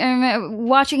really,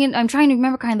 watching it, I'm trying to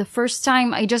remember kind of the first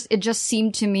time it just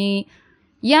seemed to me,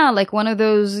 yeah, like one of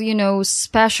those, you know,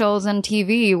 specials on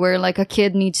TV where like a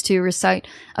kid needs to recite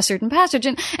a certain passage.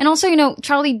 And also, you know,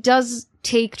 Charlie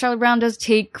Brown does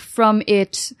take from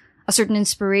it a certain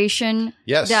inspiration.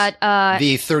 Yes. That,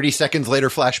 the 30 seconds later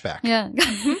flashback. Yeah.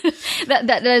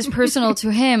 that is personal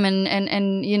to him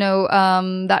and, you know,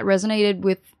 that resonated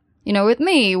with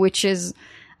me, which is,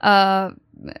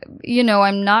 you know,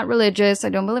 I'm not religious. I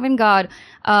don't believe in God.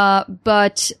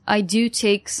 But I do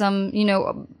take some, you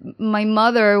know, my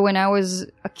mother, when I was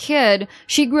a kid,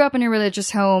 she grew up in a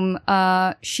religious home.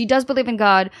 She does believe in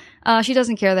God. She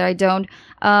doesn't care that I don't.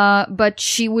 But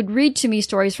she would read to me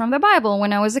stories from the Bible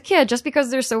when I was a kid, just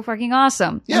because they're so fucking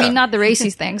awesome. Yeah. I mean, not the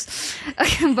racy things,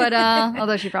 but,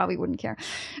 although she probably wouldn't care.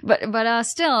 But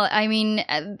still, I mean,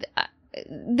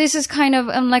 this is kind of,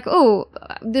 I'm like, oh,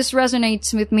 this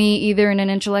resonates with me either in an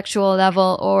intellectual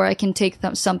level or I can take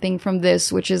something from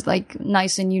this, which is like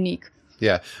nice and unique.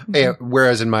 Yeah.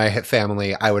 Whereas in my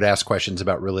family, I would ask questions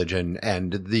about religion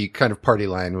and the kind of party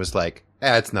line was like,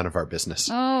 it's none of our business.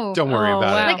 Oh. Don't worry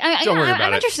about it. Like, Don't worry about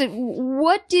I'm interested.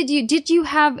 What did you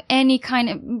have any kind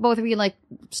of, both of you like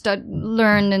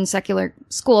learned in secular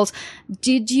schools,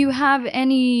 did you have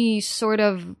any sort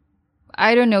of,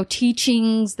 I don't know,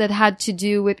 teachings that had to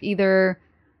do with either,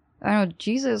 I don't know,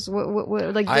 Jesus, what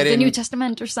like the New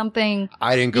Testament or something?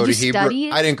 I didn't go to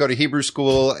Hebrew. I didn't go to Hebrew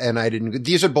school, and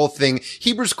these are both things.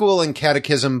 Hebrew school and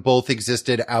catechism both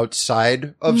existed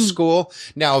outside of school.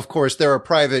 Now, of course, there are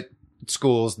private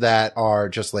schools that are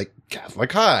just like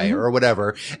Catholic High or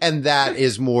whatever, and that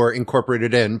is more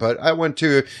incorporated in, but I went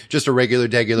to just a regular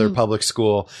public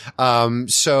school.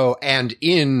 So, and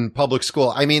in public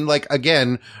school, I mean, like,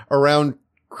 again, around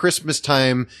Christmas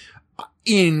time,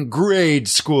 in grade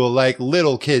school, like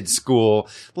little kids school,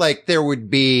 like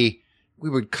we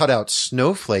would cut out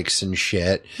snowflakes and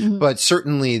shit, but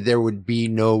certainly there would be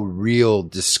no real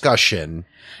discussion.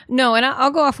 No, and I'll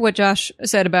go off what Josh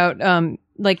said about,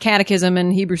 like catechism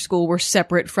and Hebrew school were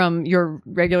separate from your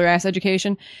regular ass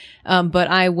education. But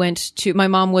I went to, my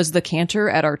mom was the cantor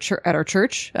at our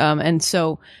church. And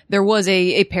so there was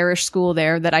a parish school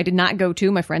there that I did not go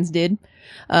to. My friends did.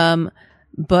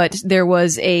 But there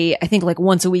was I think like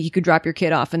once a week you could drop your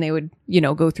kid off and they would,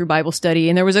 go through Bible study.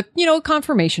 And there was a,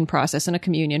 confirmation process and a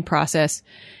communion process.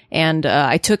 And,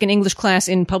 I took an English class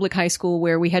in public high school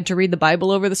where we had to read the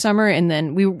Bible over the summer. And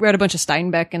then we read a bunch of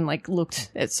Steinbeck and like looked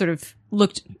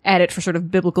at it for sort of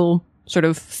biblical sort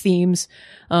of themes.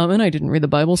 And I didn't read the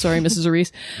Bible. Sorry, Mrs.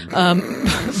 Reese.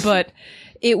 But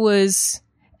it was,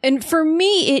 and for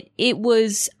me, it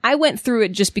was, I went through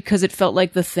it just because it felt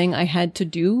like the thing I had to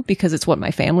do because it's what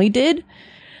my family did.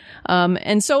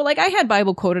 And so like I had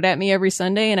Bible quoted at me every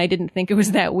Sunday and I didn't think it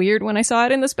was that weird when I saw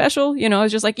it in the special. I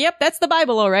was just like, yep, that's the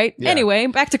Bible. All right. Yeah. Anyway,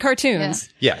 back to cartoons.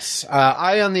 Yeah. Yes.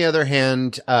 I, on the other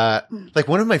hand, like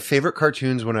one of my favorite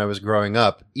cartoons when I was growing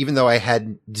up, even though I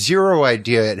had zero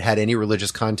idea it had any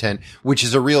religious content, which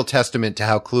is a real testament to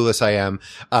how clueless I am,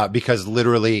 because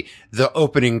literally the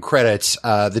opening credits,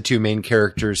 the two main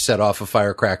characters set off a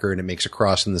firecracker and it makes a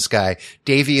cross in the sky.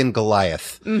 Davy and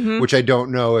Goliath, which I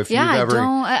don't know if you've ever.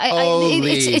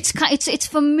 It's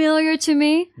familiar to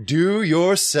me. Do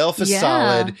yourself a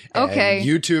solid. Okay. And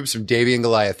YouTube some Davy and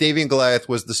Goliath. Davy and Goliath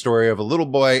was the story of a little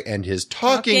boy and his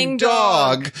talking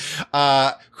dog,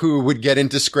 who would get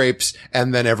into scrapes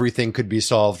and then everything could be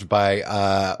solved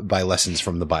by lessons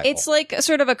from the Bible. It's like a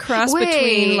sort of a cross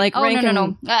between like Rank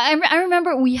no. I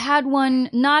remember we had one,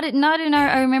 not in our,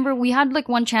 I remember we had like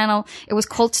one channel. It was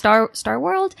called Star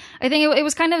World. I think it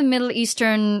was kind of a Middle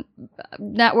Eastern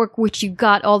network, which you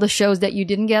got all the shows that you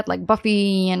didn't get, like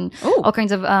Buffy and all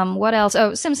kinds of, what else?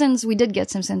 Oh, Simpsons. We did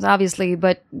get Simpsons, obviously,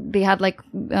 but they had like,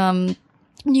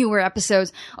 newer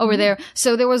episodes over there.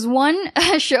 So there was one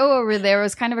show over there. It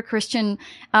was kind of a Christian,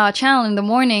 channel in the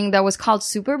morning that was called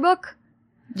Superbook.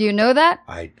 Do you know that?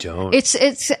 I don't.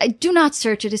 It's, do not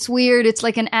search it. It's weird. It's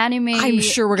like an anime. I'm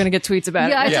sure we're going to get tweets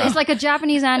about it. It's like a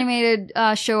Japanese animated,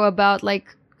 show about like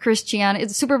Christianity.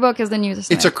 Superbook is the news.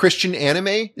 It's a Christian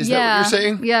anime? Is that what you're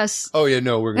saying? Yes. Oh yeah,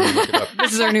 no, we're going to look it up.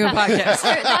 This is our new podcast.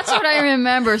 That's what I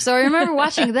remember. So I remember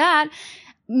watching that.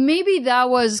 Maybe that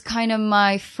was kind of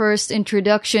my first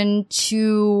introduction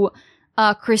to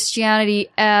Christianity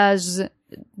as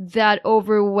that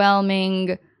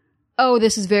overwhelming,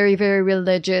 this is very, very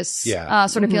religious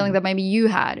sort of feeling that maybe you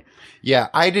had. Yeah,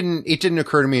 it didn't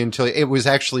occur to me until it was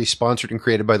actually sponsored and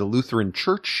created by the Lutheran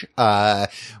Church,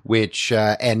 which,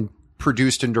 and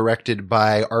produced and directed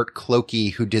by Art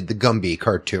Clokey, who did the Gumby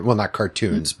cartoon. Well, not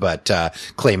cartoons, but,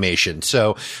 claymation.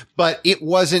 So, but it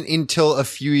wasn't until a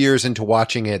few years into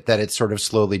watching it that it sort of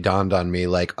slowly dawned on me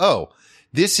like,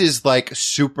 this is like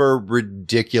super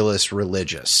ridiculous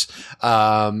religious.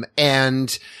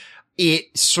 And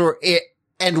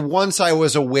and once I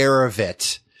was aware of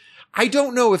it, I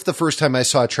don't know if the first time I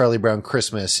saw Charlie Brown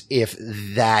Christmas, if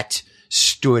that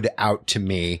stood out to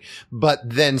me, but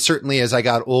then certainly as I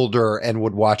got older and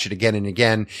would watch it again and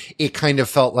again, it kind of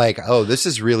felt like, this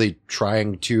is really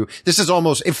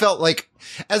it felt like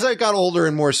as I got older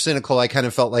and more cynical, I kind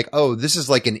of felt like, this is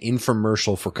like an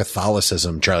infomercial for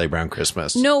Catholicism, Charlie Brown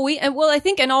Christmas. No, I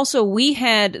think, and also we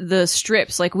had the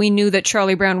strips, like we knew that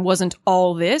Charlie Brown wasn't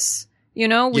all this. We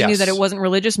knew that it wasn't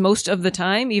religious most of the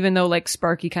time, even though like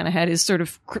Sparky kind of had his sort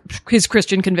of his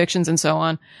Christian convictions and so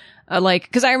on.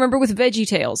 Cause I remember with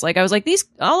VeggieTales, like I was like,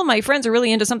 all of my friends are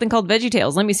really into something called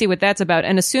VeggieTales. Let me see what that's about.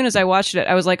 And as soon as I watched it,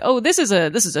 I was like, this is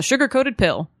a sugar-coated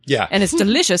pill. Yeah. And it's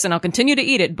delicious and I'll continue to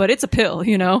eat it, but it's a pill,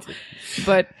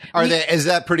 But is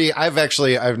that pretty,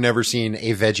 I've never seen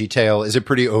a VeggieTale. Is it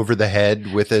pretty over the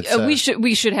head with its,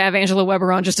 we should have Angela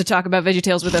Weber on just to talk about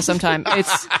VeggieTales with us sometime.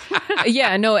 It's, I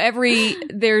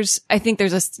think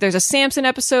there's a Samson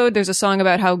episode. There's a song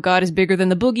about how God is bigger than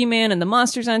the boogeyman and the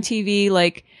monsters on TV.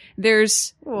 Like,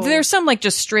 there's some like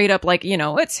just straight up like,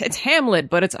 it's Hamlet,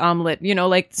 but it's omelet,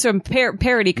 like some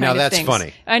parody kind of things. Now that's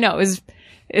funny. I know, is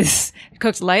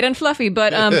cooked light and fluffy,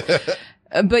 but,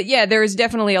 but yeah, there is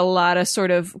definitely a lot of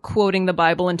sort of quoting the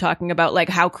Bible and talking about like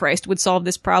how Christ would solve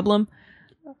this problem.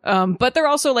 But they're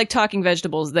also like talking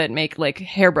vegetables that make like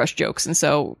hairbrush jokes. And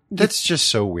so that's just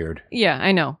so weird. Yeah,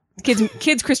 I know.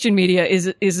 Kids Christian media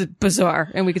is bizarre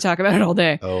and we could talk about it all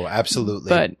day. Oh,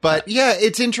 absolutely. But yeah,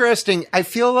 it's interesting. I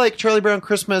feel like Charlie Brown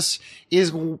Christmas is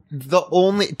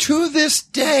to this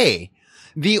day,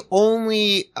 the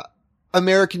only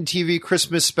American TV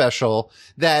Christmas special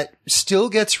that still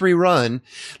gets rerun.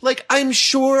 Like, I'm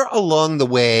sure along the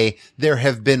way there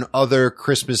have been other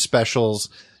Christmas specials,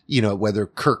 whether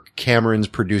Kirk Cameron's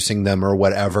producing them or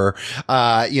whatever,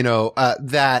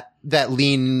 that that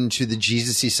lean to the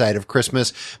Jesus-y side of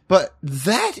Christmas, but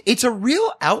it's a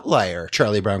real outlier,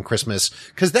 Charlie Brown Christmas,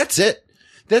 because that's it.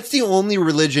 That's the only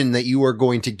religion that you are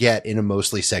going to get in a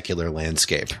mostly secular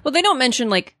landscape. Well, they don't mention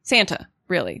like Santa.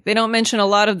 Really, they don't mention a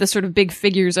lot of the sort of big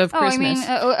figures of Christmas.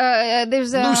 I mean,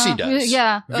 there's Lucy does,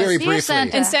 yeah, very briefly,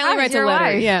 Santa. And Sally writes a letter.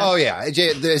 Wife? Yeah. Oh yeah,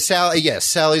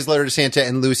 Sally's letter to Santa,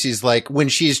 and Lucy's like when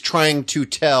she's trying to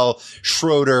tell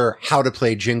Schroeder how to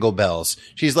play Jingle Bells,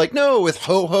 she's like, no, with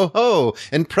ho ho ho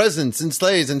and presents and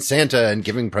sleighs and Santa and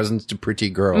giving presents to pretty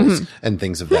girls and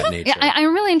things of that nature. Yeah,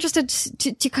 I'm really interested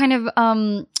to kind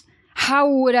of how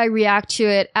would I react to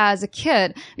it as a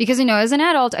kid? Because, as an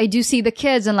adult, I do see the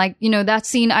kids and like, that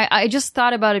scene, I just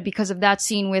thought about it because of that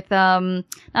scene with, not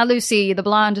Lucy, the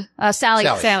blonde, Sally.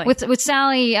 With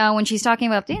Sally, when she's talking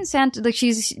about, Santa, like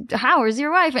Howard's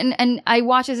your wife. And I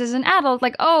watch this as an adult,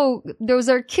 like, oh, those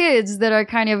are kids that are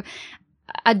kind of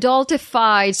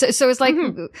adultified. So it's like,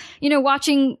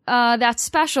 watching, that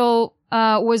special,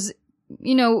 was,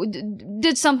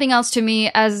 did something else to me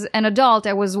as an adult.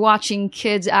 I was watching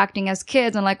kids acting as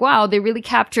kids and like, wow, they really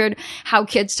captured how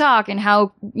kids talk and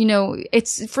how,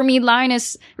 it's for me,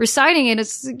 Linus reciting it.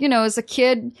 It's, as a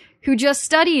kid who just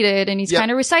studied it and he's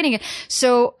kind of reciting it.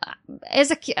 So as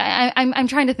a kid, I'm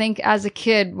trying to think as a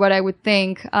kid what I would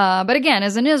think. But again,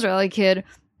 as an Israeli kid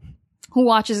who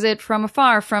watches it from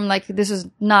afar, from like, this is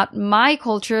not my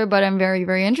culture, but I'm very,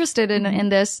 very interested in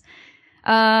this.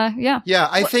 Yeah,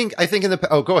 I think in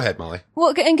the, go ahead, Molly.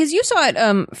 Well, and cause you saw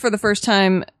it, for the first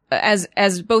time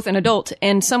as both an adult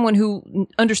and someone who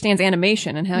understands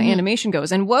animation and how animation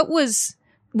goes. And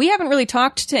we haven't really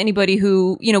talked to anybody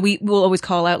who, we will always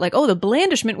call out like, oh, the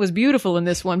blandishment was beautiful in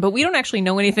this one, but we don't actually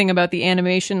know anything about the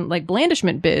animation, like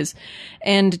blandishment biz.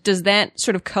 And does that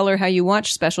sort of color how you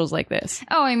watch specials like this?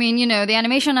 Oh, I mean, the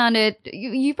animation on it,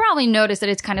 you probably noticed that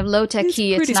it's kind of low tech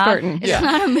key. Pretty Spartan.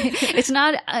 It's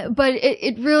not, but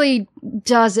it really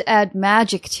does add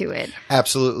magic to it.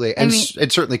 Absolutely. And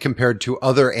it's certainly compared to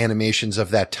other animations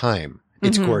of that time.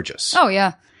 It's gorgeous. Oh,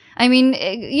 yeah. I mean,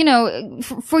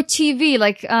 for TV,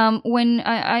 like, when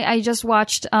I just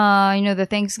watched, the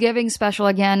Thanksgiving special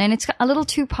again, and it's a little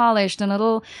too polished and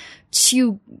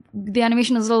the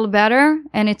animation is a little better,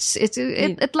 and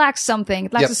it lacks something.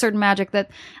 It lacks a certain magic that,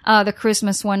 the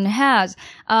Christmas one has.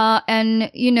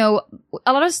 And,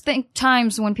 a lot of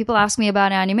times when people ask me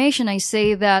about animation, I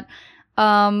say that,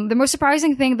 the most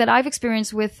surprising thing that I've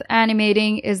experienced with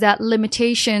animating is that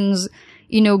limitations,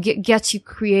 gets you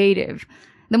creative.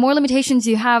 The more limitations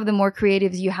you have, the more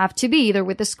creative you have to be, either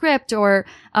with the script or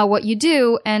what you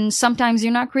do. And sometimes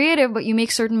you're not creative, but you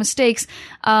make certain mistakes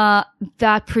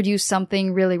that produce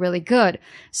something really, really good.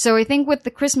 So I think with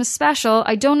the Christmas special,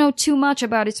 I don't know too much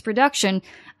about its production,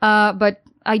 but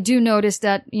I do notice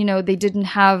that, they didn't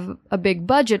have a big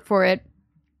budget for it.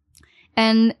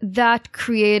 And that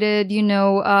created,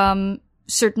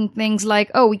 certain things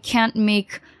like, oh, we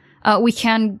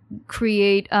can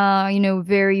create,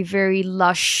 very, very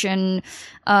lush and,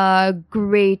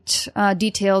 great,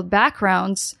 detailed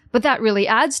backgrounds, but that really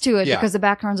adds to it because the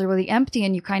backgrounds are really empty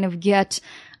and you kind of get,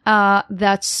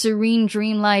 that serene,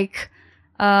 dreamlike,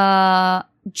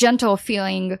 gentle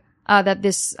feeling, that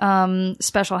this,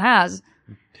 special has.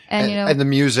 And the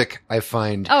music I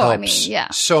find helps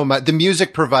so much. The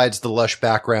music provides the lush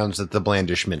backgrounds that the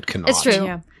blandishment cannot. It's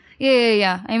true.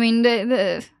 Yeah. I mean,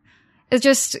 it's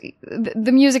just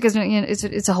the music is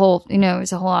it's a whole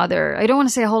other. I don't want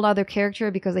to say a whole other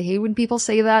character because I hate when people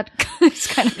say that.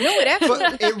 It's kind of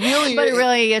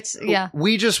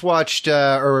We just watched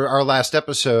or our last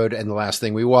episode, and the last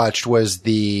thing we watched was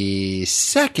the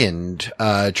second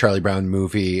Charlie Brown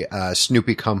movie,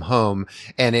 Snoopy Come Home,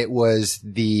 and it was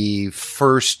the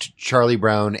first Charlie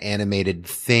Brown animated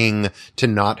thing to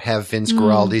not have Vince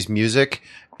Guaraldi's music.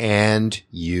 And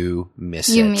you miss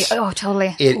it. Oh,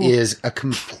 totally.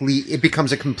 It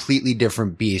becomes a completely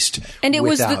different beast. And it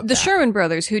was the Sherman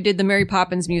Brothers who did the Mary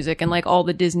Poppins music and like all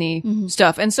the Disney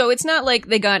stuff. And so it's not like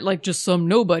they got like just some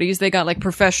nobodies. They got like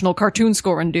professional cartoon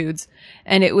scoring dudes.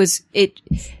 And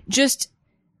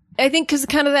I think because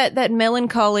kind of that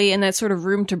melancholy and that sort of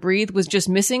room to breathe was just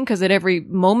missing because at every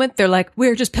moment they're like,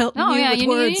 we're just pelting with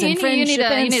words and friendship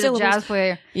and you need syllables. a jazz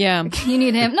player. Yeah. You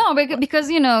need him. No, because,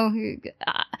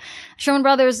 Sherman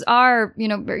Brothers are,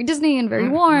 very Disney and very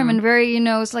warm and very,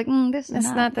 it's like,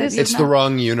 It's the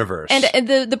wrong universe. And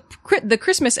the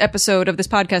Christmas episode of this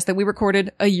podcast that we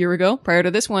recorded a year ago prior to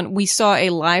this one, we saw a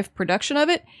live production of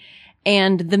it.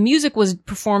 and the music was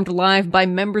performed live by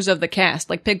members of the cast.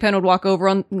 Like Pigpen would walk over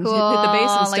hit the bass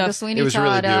and stuff. Like the Sweeney It was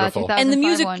really Todd, beautiful. 2005 And the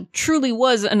music one. truly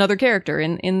was another character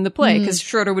in the play, because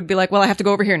Schroeder would be like, well, I have to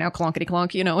go over here now, clonkety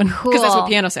clonk, you know, and because that's what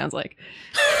piano sounds like.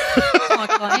 Clonk,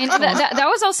 clonk, I mean, clonk. that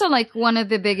was also like one of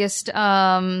the biggest,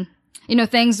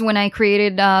 things when I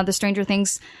created, the Stranger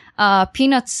Things,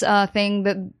 Peanuts, thing.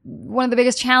 That one of the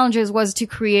biggest challenges was to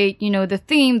create, the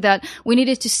theme that we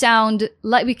needed to sound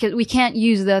like, because we can't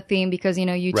use the theme because,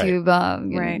 YouTube,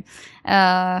 Right.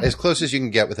 As close as you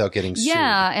can get without getting sued.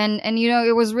 Yeah, and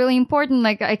it was really important.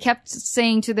 Like I kept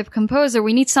saying to the composer,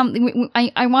 we need something.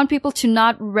 I want people to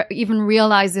not even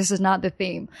realize this is not the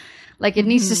theme. Like it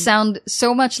needs to sound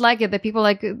so much like it that people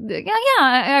like,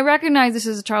 I recognize this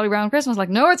is a Charlie Brown Christmas. Like,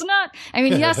 no, it's not. I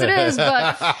mean, yes, it is,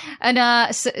 but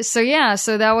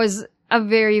so that was a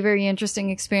very, very interesting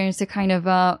experience to kind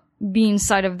of be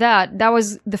inside of that. That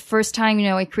was the first time,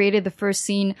 I created the first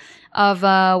scene of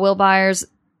Will Byers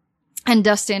and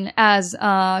Dustin as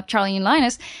Charlie and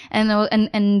Linus,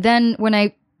 and then when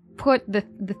I put the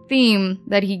theme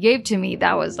that he gave to me,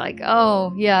 that was like,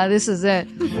 oh yeah, this is it.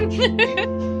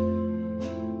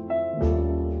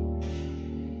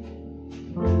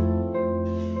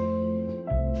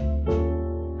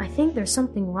 I think there's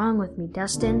something wrong with me,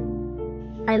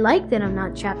 Dustin. I like that I'm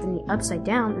not trapped in the Upside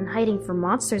Down and hiding from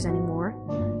monsters anymore,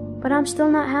 but I'm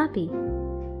still not happy.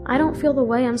 I don't feel the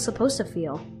way I'm supposed to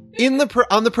feel.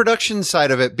 On the production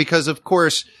side of it, because of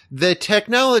course the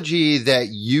technology that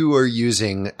you are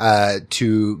using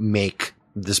to make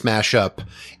this mashup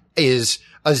is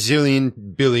a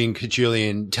zillion, billion,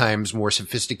 cajillion times more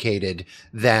sophisticated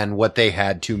than what they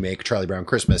had to make Charlie Brown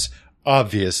Christmas,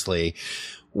 obviously.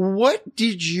 What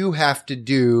did you have to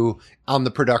do on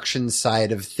the production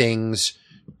side of things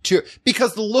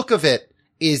because the look of it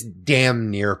is damn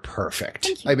near perfect.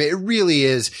 I mean, it really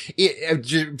is.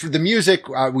 For the music,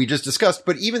 we just discussed,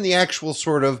 but even the actual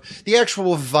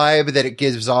vibe that it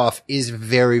gives off is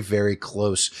very, very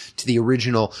close to the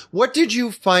original. What did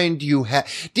you find you had?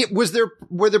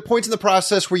 Were there points in the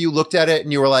process where you looked at it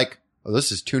and you were like, oh,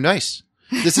 this is too nice.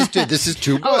 This is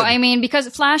too good. Oh, I mean, because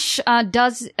Flash,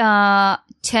 does,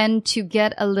 tend to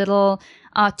get a little,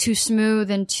 too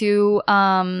smooth and too,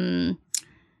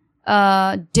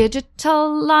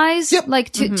 digitalized, yep.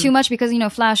 like too much because,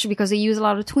 Flash, because they use a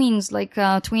lot of tweens, like,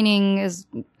 tweening is,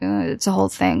 it's a whole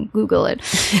thing. Google it.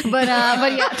 But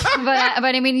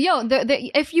I mean,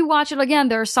 if you watch it again,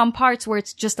 there are some parts where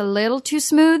it's just a little too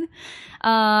smooth.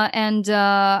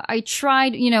 I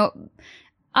tried,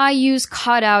 I use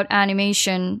cutout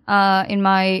animation, in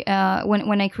my,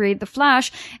 when I create the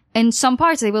Flash. In some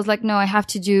parts, it was like, no, I have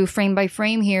to do frame by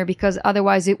frame here because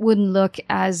otherwise it wouldn't look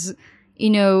as,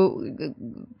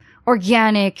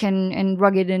 organic and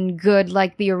rugged and good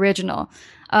like the original.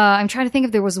 I'm trying to think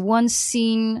if there was one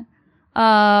scene,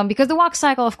 because the walk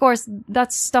cycle, of course,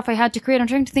 that's stuff I had to create. I'm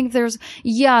trying to think if there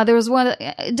was one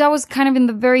that was kind of in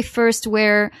the very first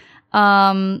where,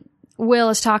 Will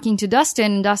is talking to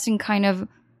Dustin and Dustin kind of,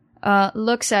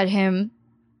 looks at him.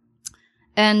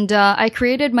 And, I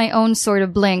created my own sort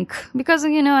of blink because,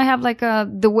 I have like,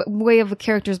 the way of a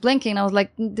character's blinking. I was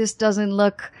like, this doesn't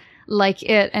look like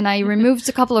it. And I removed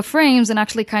a couple of frames and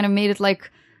actually kind of made it like,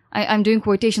 I'm doing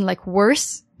quotation, like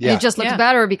worse. Yeah. And it just looks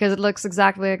better because it looks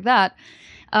exactly like that.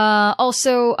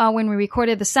 Also, when we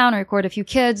recorded the sound, I recorded a few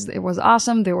kids. It was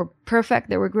awesome. They were perfect.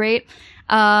 They were great.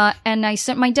 And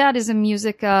my dad is a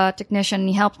music, technician.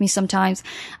 He helped me sometimes.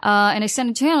 And I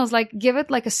sent it to him. I was like, give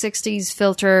it like a 60s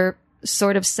filter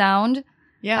sort of sound.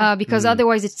 Yeah. Because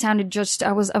otherwise it sounded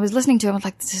I was listening to it. I was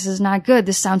like, this is not good.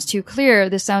 This sounds too clear. I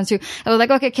was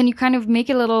like, okay, can you kind of make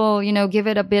it a little, give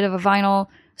it a bit of a vinyl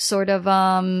sort of,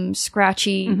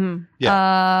 scratchy. Mm-hmm.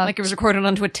 Yeah. Like it was recorded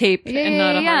onto a tape and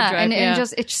not a hard drive. And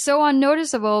just, it's so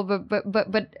unnoticeable,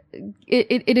 but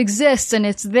it exists and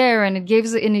it's there and it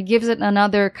gives it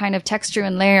another kind of texture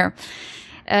and layer.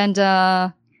 And,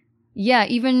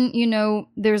 even,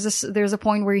 there's a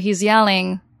point where he's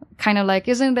yelling, kind of like,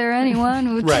 isn't there anyone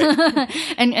who right.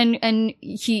 and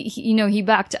he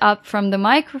backed up from the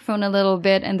microphone a little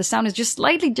bit and the sound is just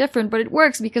slightly different, but it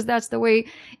works because that's the way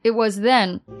it was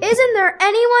then. Isn't there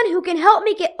anyone who can help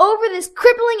me get over this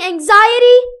crippling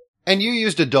anxiety? And you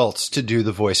used adults to do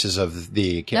the voices of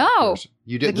the characters. No.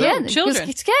 You did the kids. Children.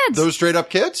 It's kids. Those straight up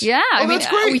kids? Yeah. Oh, that's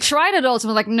great. We tried adults and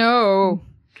we're like, no.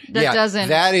 that doesn't.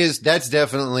 That's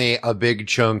definitely a big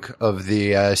chunk of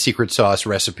the secret sauce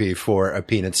recipe for a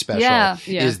peanut special. Yeah.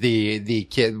 Is the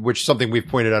kid, which is something we've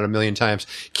pointed out a million times,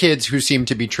 kids who seem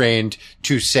to be trained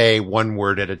to say one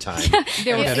word at a time.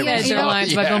 There were their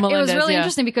lines by Bill Melendez. It was really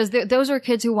interesting because those were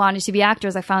kids who wanted to be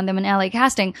actors. I found them in LA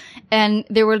casting, and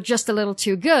they were just a little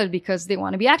too good because they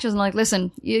want to be actors. And like,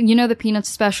 listen, you know the Peanuts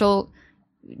special,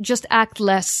 just act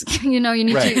less. You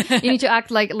need to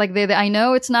act like they. I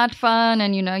know it's not fun,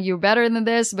 and you're better than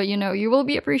this, but you will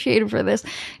be appreciated for this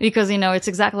because it's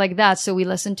exactly like that. So we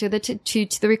listened to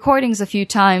the recordings a few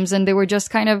times, and they were just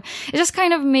kind of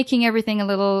making everything a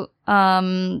little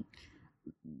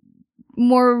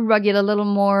more rugged, a little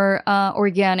more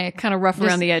organic, kind of rough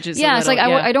around the edges. Yeah, it's like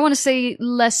I don't want to say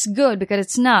less good because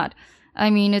it's not. I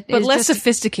mean, but less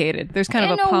sophisticated. There's kind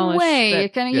of a polish. In a way,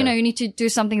 kind of, you need to do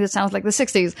something that sounds like the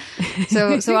 60s.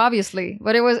 So obviously,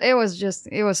 but it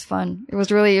was fun. It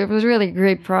was really a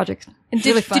great project. And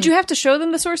did you have to show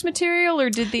them the source material, or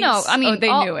did these? No, I mean, they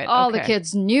knew it. All the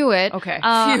kids knew it. Okay.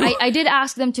 I did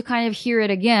ask them to kind of hear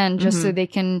it again, just so they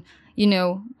can,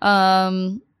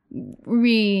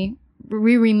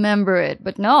 remember it.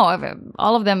 But no,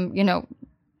 all of them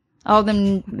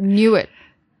knew it.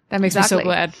 That makes me so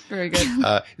glad. Very good.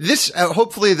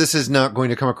 Hopefully this is not going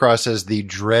to come across as the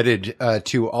dreaded,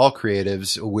 to all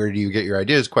creatives, where do you get your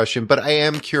ideas question, but I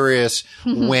am curious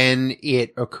when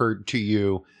it occurred to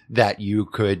you that you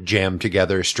could jam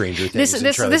together Stranger Things.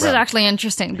 This is actually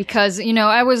interesting because,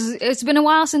 it's been a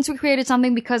while since we created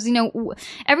something because,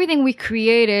 everything we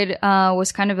created,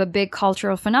 was kind of a big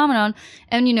cultural phenomenon.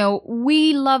 And,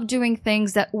 we love doing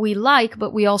things that we like,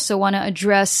 but we also want to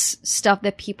address stuff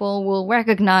that people will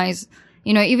recognize.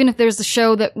 Even if there's a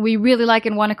show that we really like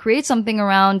and want to create something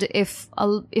around, if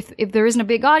there isn't a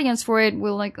big audience for it, we're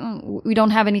like, we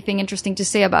don't have anything interesting to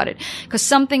say about it. Cause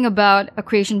something about a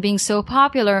creation being so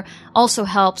popular also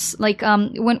helps. Like,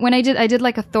 when I did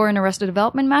like a Thor and Arrested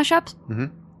Development mashup. Mm-hmm.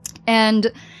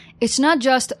 And it's not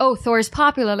just, Thor is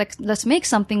popular, like, let's make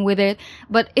something with it.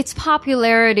 But its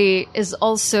popularity is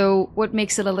also what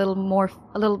makes it a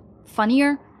little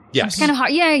funnier. Yes. It's kind of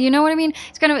hard. Yeah, you know what I mean?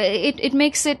 It's kind of, it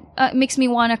makes me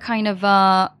want to kind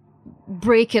of,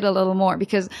 break it a little more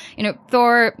because,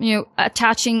 Thor,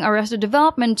 attaching Arrested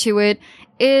Development to it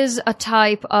is a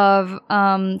type of,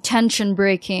 tension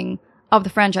breaking of the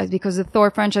franchise because the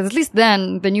Thor franchise, at least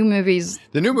then, the new movie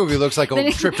looks like a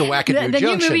trip to Wackadoo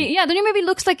Junction. The new movie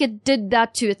looks like it did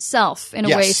that to itself in a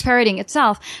way. It's parodying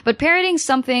itself. But parodying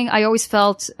something I always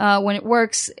felt, when it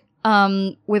works,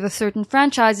 with a certain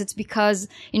franchise, it's because,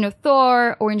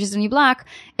 Thor, Orange is the New Black,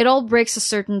 it all breaks a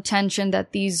certain tension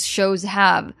that these shows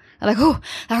have. Like,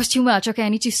 that was too much. Okay, I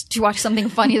need to watch something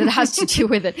funny that has to do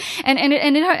with it. And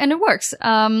it works.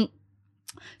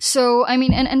 So, I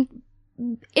mean, and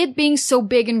it being so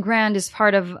big and grand is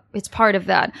part of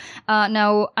that.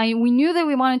 Now, we knew that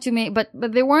we wanted to make, but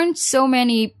there weren't so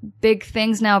many big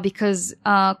things now because,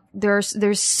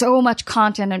 there's so much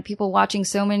content and people watching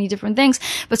so many different things.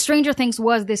 But Stranger Things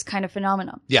was this kind of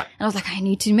phenomenon. Yeah. And I was like, I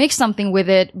need to make something with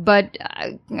it. But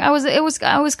I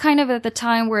was kind of at the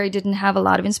time where I didn't have a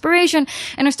lot of inspiration.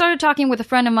 And I started talking with a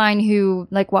friend of mine who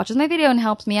watches my video and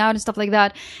helps me out and stuff like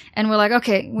that. And we're like,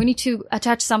 okay, we need to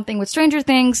attach something with Stranger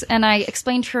Things. And I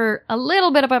explained to her a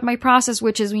little bit about my process,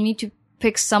 which is we need to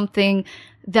pick something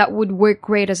that would work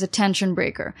great as a tension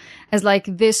breaker. As like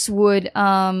this would,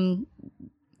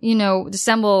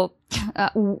 dissemble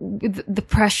the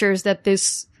pressures that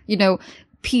this,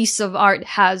 piece of art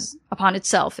has upon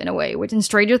itself in a way, which in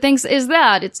Stranger Things is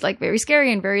that. It's like very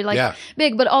scary and very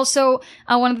big. But also,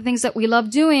 one of the things that we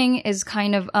love doing is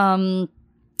kind of,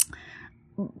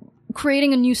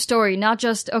 creating a new story, not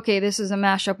just, okay, this is a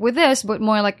mashup with this, but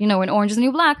more like, in Orange is the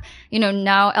New Black,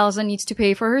 now Elsa needs to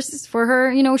pay for her,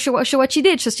 show what she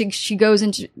did. So she goes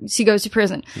to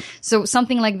prison. So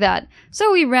something like that.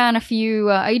 So we ran a few,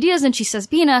 ideas and she says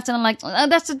Peanuts and I'm like,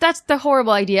 that's the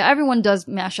horrible idea. Everyone does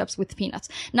mashups with Peanuts.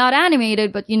 Not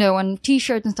animated, but on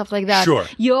t-shirts and stuff like that. Sure.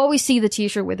 You always see the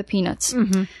t-shirt with the Peanuts.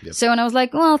 Mm-hmm. Yep. So, and I was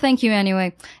like, well, thank you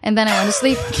anyway. And then I went to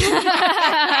sleep.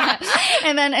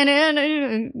 and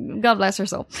then, God bless her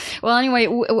soul. Well, anyway,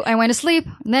 I went to sleep.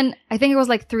 And then I think it was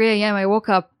like 3 a.m. I woke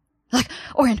up like,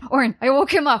 Oren. I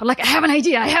woke him up. Like, I have an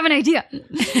idea. And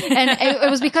it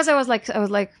was because I was like,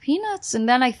 Peanuts. And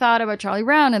then I thought about Charlie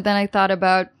Brown. And then I thought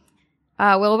about,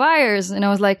 Will Byers. And I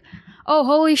was like, oh,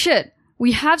 holy shit.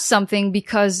 we have something,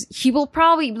 because he will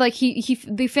probably, like,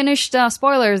 they finished,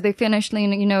 spoilers, they finished,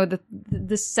 you know,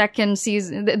 the second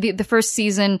season, the first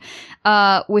season,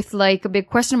 with like a big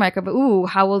question mark of, ooh,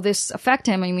 how will this affect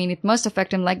him? I mean, it must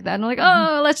affect him like that. And I'm like,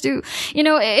 oh, let's do, you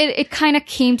know, it kind of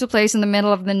came to place in the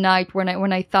middle of the night when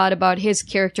I thought about his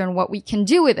character and what we can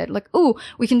do with it. Like, ooh,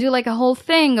 we can do like a whole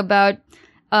thing about,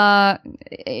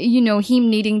 you know,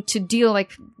 him needing to deal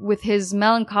like with his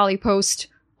melancholy post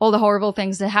all the horrible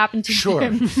things that happened to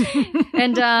him.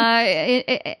 And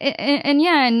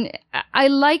I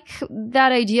like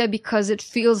that idea because it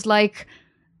feels like,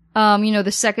 you know,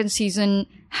 the second season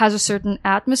has a certain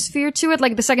atmosphere to it.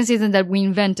 Like the second season that we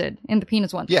invented in the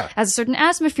Peanuts one. Yeah. Has a certain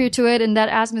atmosphere to it, and that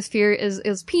atmosphere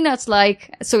is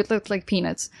Peanuts-like, so it looked like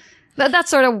Peanuts.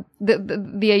 That's sort of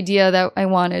the idea that I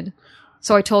wanted.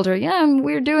 So I told her, yeah,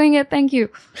 we're doing it. Thank you.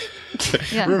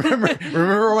 Yeah.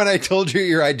 Remember when I told you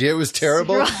your idea was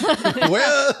terrible?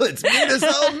 Well, it's made us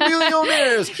all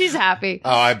millionaires. She's happy. Oh,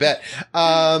 I bet.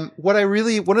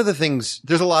 One of the things,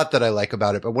 there's a lot that I like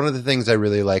about it, but one of the things I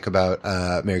really like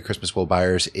about, Merry Christmas, Will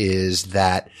Byers is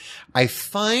that I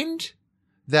find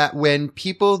that when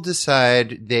people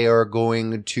decide they are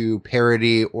going to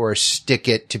parody or stick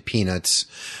it to Peanuts,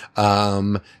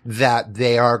 that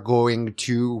they are going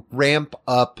to ramp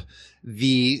up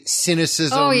the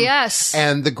cynicism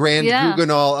and the grand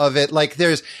guignol of it. Like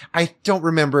I don't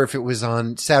remember if it was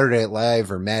on Saturday Night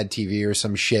Live or Mad TV or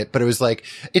some shit, but it was like,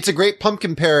 it's a Great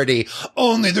Pumpkin parody.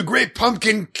 Only the Great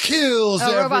Pumpkin kills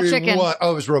everyone. Robot Chicken.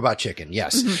 Oh, it was Robot Chicken.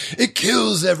 Yes. It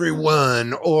kills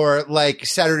everyone. Or like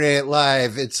Saturday Night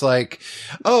Live. It's like,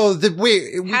 oh, how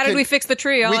did we fix the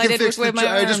tree? All I did was wave my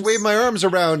arms. I just waved my arms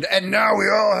around and now we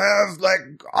all have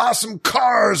like awesome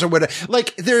cars or whatever.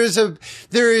 Like there's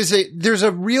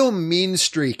a real mean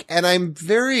streak, and I'm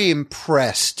very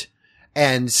impressed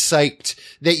and psyched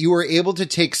that you were able to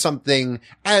take something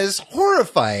as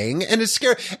horrifying and as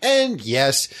scary. And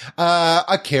yes,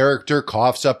 a character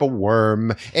coughs up a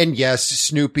worm, and yes,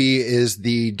 Snoopy is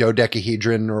the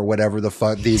dodecahedron or whatever the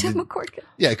fuck.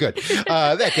 Yeah, good.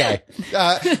 That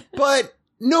guy. But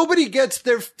nobody gets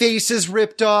their faces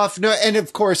ripped off. No, and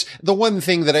of course, the one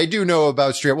thing that I do know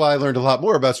about I learned a lot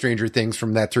more about Stranger Things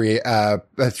from that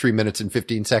 3 minutes and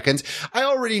 15 seconds. I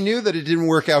already knew that it didn't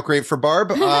work out great for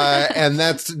Barb, and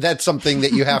that's something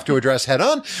that you have to address head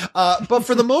on. But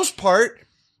for the most part,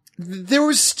 there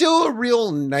was still a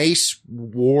real nice,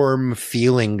 warm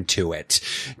feeling to it.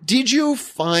 Did you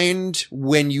find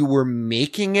when you were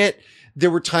making it,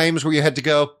 there were times where you had to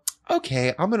go,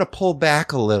 okay, I'm going to pull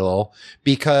back a little,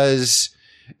 because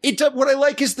what I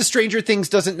like is the Stranger Things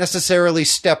doesn't necessarily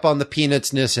step on the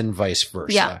Peanutsness and vice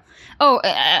versa. Yeah. Oh,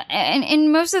 and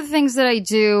in most of the things that I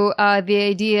do, the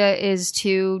idea is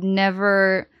to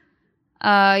never,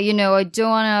 you know, I don't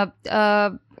want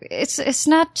to, it's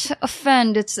not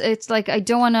offend. It's like, I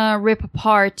don't want to rip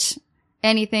apart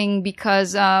anything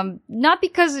because, not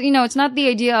because, you know, it's not the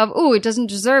idea of, oh, it doesn't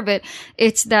deserve it.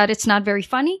 It's that it's not very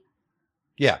funny.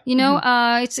 Yeah. You know,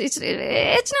 it's not.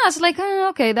 It's like,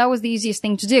 okay, that was the easiest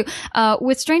thing to do.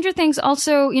 With Stranger Things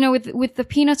also, you know, with the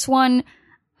Peanuts one,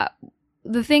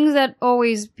 the things that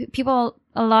always people,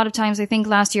 a lot of times, I think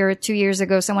last year or 2 years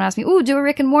ago, someone asked me, "Ooh, do a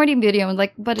Rick and Morty video." And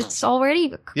like, but it's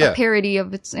already a parody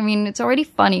of it's. I mean, it's already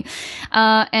funny,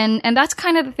 and that's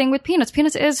kind of the thing with Peanuts.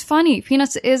 Peanuts is funny.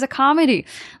 Peanuts is a comedy.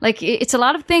 Like it's a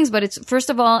lot of things, but it's first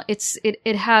of all,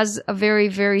 it has a very,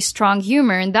 very strong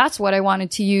humor, and that's what I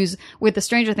wanted to use with the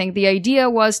Stranger Thing. The idea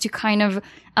was to kind of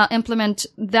implement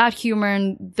that humor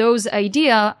and those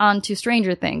idea onto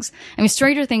Stranger Things. I mean,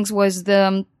 Stranger Things was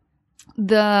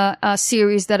the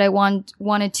series that I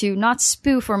wanted to not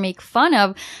spoof or make fun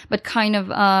of, but kind of,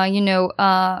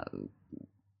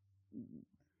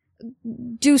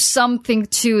 do something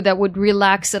too that would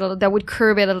relax it, that would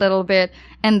curb it a little bit.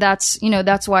 And that's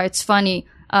why it's funny,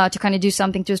 to kind of do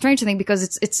something to a Stranger Thing,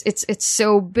 because it's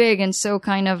so big and so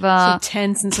kind of, so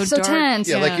tense and so dark. Tense.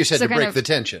 Yeah, like you said, so to break the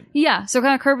tension. Yeah. So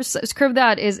kind of curb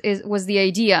that was the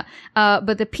idea.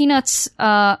 But the Peanuts,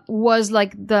 was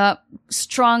like the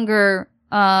stronger,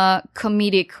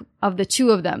 comedic of the two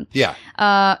of them. Yeah.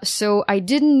 So I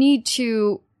didn't need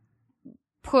to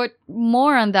put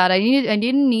more on that. I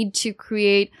didn't need to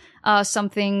create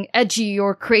something edgy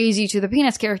or crazy to the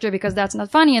Peanuts character, because that's not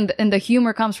funny, and the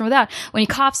humor comes from that. When he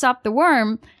coughs up the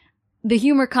worm, the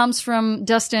humor comes from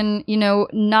Dustin,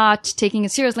 not taking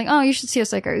it seriously. Like, oh, you should see a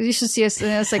psychologist. You should see a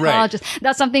psychologist. Right.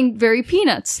 That's something very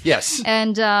Peanuts. Yes.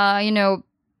 And,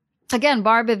 again,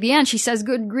 Barb at the end, she says,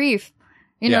 "Good grief."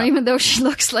 Even though she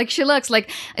looks like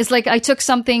it's like I took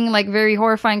something like very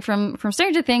horrifying from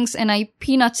Stranger Things and I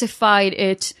Peanutsified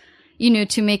it,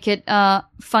 to make it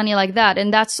funny like that.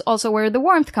 And that's also where the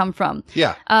warmth come from.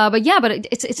 Yeah. But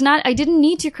it's not, I didn't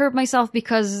need to curb myself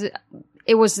because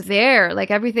it was there.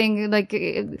 Like everything,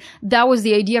 that was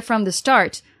the idea from the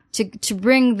start, to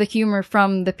bring the humor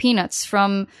from the Peanuts,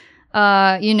 from,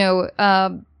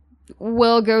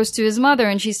 Will goes to his mother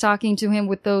and she's talking to him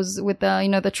with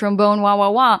the trombone wah wah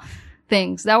wah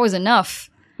things. That was enough.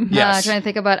 Yes. Trying to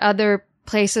think about other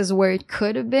places where it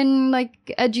could have been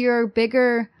like edgier,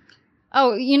 bigger.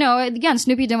 Oh, again,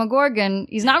 Snoopy Demogorgon,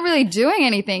 he's not really doing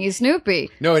anything. He's Snoopy.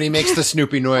 No, and he makes the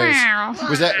Snoopy noise.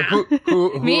 Was that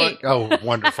who Me. Oh,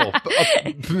 wonderful.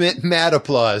 Mad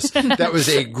applause. That was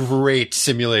a great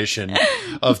simulation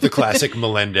of the classic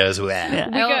Melendez.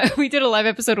 We did a live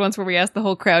episode once where we asked the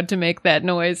whole crowd to make that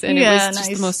noise, and it was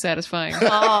just the most satisfying.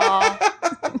 Oh.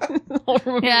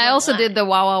 Yeah, I also did the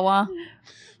wah wah wah.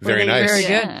 Very nice. Very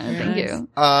good. Thank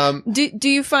you. Do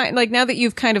you find, like, now that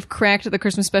you've kind of cracked the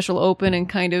Christmas special open and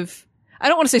kind of, I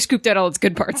don't want to say scooped out all its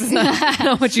good parts. It's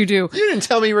not what you do. You didn't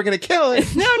tell me you were going to kill it.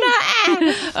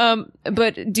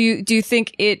 But do you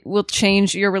think it will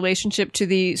change your relationship to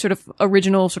the sort of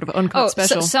original sort of uncut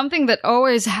special? Something that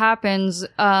always happens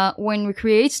when we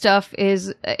create stuff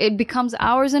is it becomes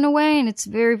ours in a way, and it's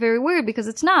very, very weird because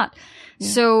it's not. Yeah.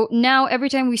 So now every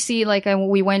time we see, like,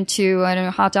 we went to, I don't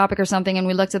know, Hot Topic or something, and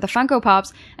we looked at the Funko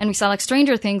Pops, and we saw, like,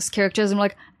 Stranger Things characters, and we're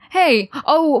like, hey,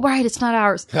 oh, right, it's not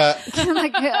ours.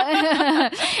 Like,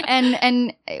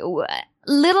 and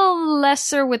little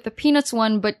lesser with the Peanuts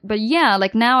one, but yeah,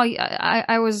 like now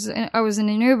I was in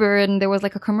an Uber, and there was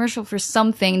like a commercial for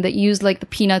something that used like the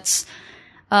Peanuts,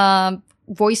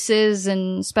 voices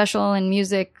and special and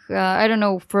music. I don't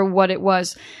know for what it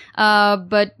was.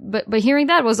 But hearing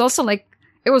that was also like,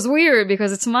 it was weird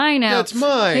because it's mine now. That's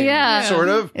mine. Yeah. Sort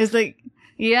of. It's like,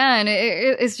 yeah, and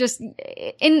it's just,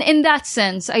 in that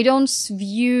sense, I don't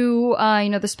view,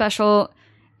 the special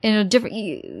in a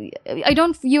different, I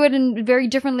don't view it in very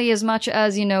differently as much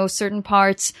as, certain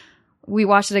parts. We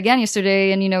watched it again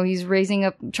yesterday, and, he's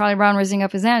Charlie Brown raising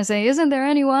up his hand and saying, isn't there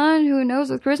anyone who knows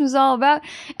what Christmas is all about?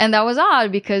 And that was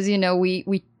odd because,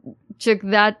 we took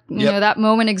that, that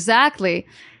moment exactly.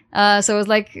 So it was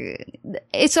like,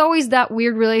 it's always that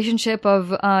weird relationship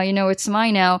of, it's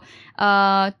mine now.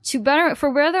 For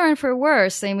better and for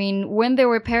worse. I mean, when there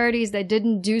were parodies that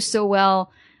didn't do so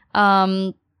well,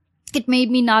 it made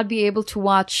me not be able to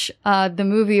watch, the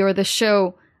movie or the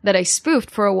show that I spoofed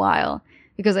for a while.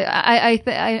 Because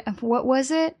what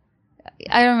was it?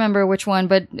 I don't remember which one,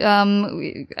 but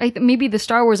maybe the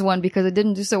Star Wars one, because it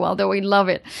didn't do so well, though we love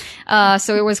it.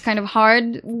 So it was kind of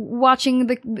hard watching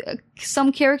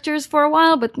some characters for a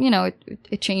while, but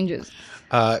it changes.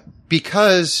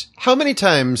 Because how many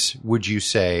times would you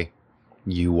say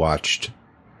you watched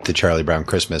the Charlie Brown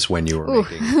Christmas when you were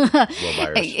making Will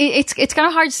Byers? It's kind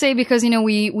of hard to say because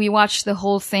we watched the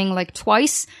whole thing like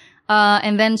twice,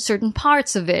 and then certain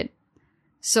parts of it.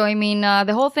 So, I mean,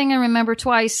 the whole thing I remember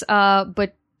twice,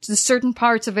 but the certain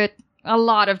parts of it, a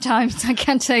lot of times. I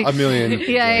can't say. A million.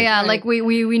 Yeah. Like,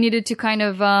 we needed to kind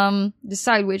of,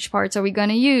 decide which parts are we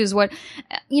gonna use. We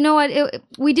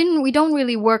don't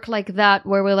really work like that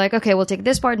where we're like, okay, we'll take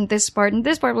this part and this part and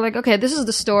this part. We're like, okay, this is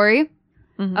the story.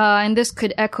 Mm-hmm. And this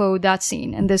could echo that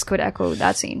scene, and this could echo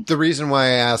that scene. The reason why I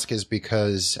ask is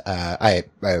because I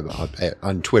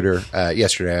on Twitter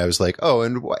yesterday I was like, oh,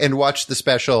 and watch the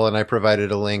special, and I provided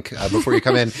a link before you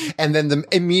come in, and then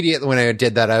immediately when I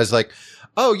did that, I was like,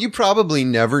 oh, you probably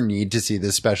never need to see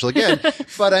this special again.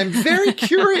 But I'm very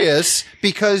curious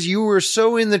because you were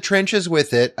so in the trenches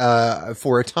with it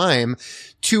for a time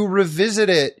to revisit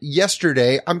it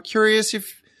yesterday. I'm curious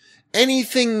if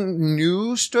anything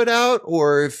new stood out,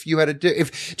 or if you had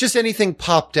if just anything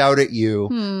popped out at you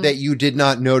that you did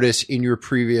not notice in your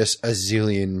previous a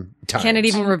zillion times. Can it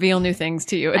even reveal new things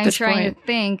to you at this point? I'm trying to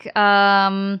think.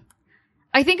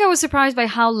 I think I was surprised by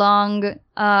how long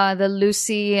the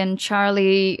Lucy and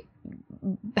Charlie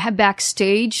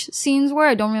backstage scenes were.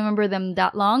 I don't remember them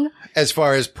that long. As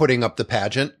far as putting up the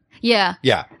pageant? Yeah.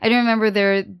 I don't remember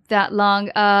they're that long.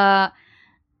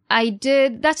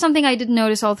 That's something I did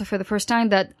notice also for the first time,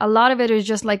 that a lot of it is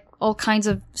just like all kinds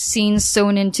of scenes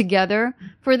sewn in together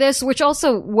for this, which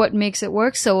also what makes it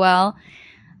work so well.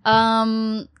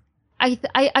 I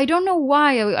don't know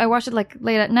why. I watched it like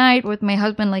late at night with my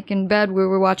husband, like in bed. We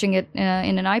were watching it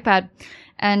in an iPad,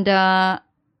 and I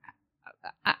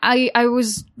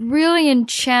was really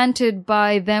enchanted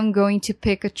by them going to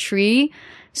pick a tree,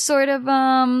 sort of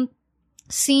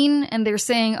scene, and they're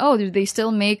saying, oh, do they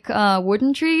still make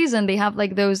wooden trees? And they have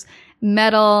like those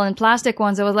metal and plastic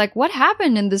ones. I was like, what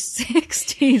happened in the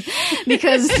 60s?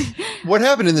 Because what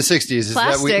happened in the 60s is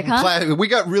plastic, that we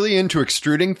got really into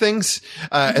extruding things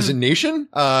as a nation.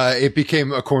 It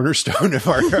became a cornerstone of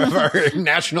our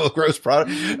national gross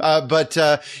product.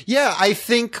 I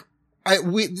think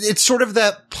it's sort of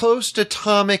that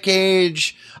post-atomic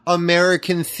age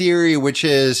American theory, which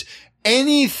is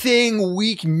anything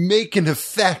we can make in a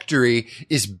factory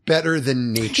is better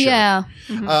than nature. Yeah.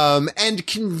 And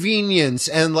convenience.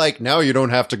 And like, now you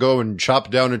don't have to go and chop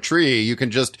down a tree. You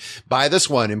can just buy this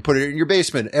one and put it in your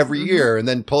basement every year and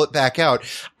then pull it back out.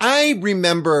 I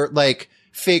remember like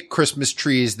fake Christmas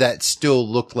trees that still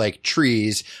look like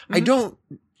trees.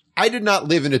 I did not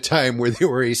live in a time where they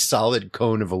were a solid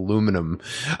cone of aluminum.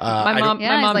 My mom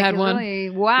had one. Really,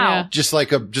 wow. Yeah. Just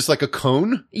like a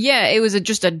cone? Yeah, it was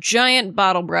just a giant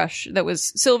bottle brush that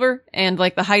was silver and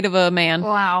like the height of a man.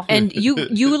 Wow. And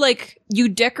you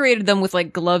decorated them with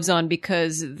like gloves on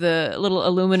because the little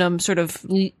aluminum sort of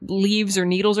leaves or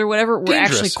needles or whatever were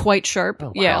Dangerous. actually quite sharp.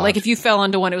 Oh, yeah, wow. like if you fell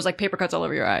onto one, it was like paper cuts all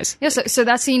over your eyes. Yeah, so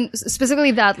that scene,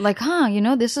 specifically that, like,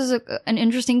 this is an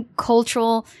interesting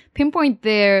cultural pinpoint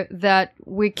there that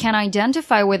we can't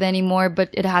identify with anymore, but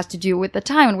it has to do with the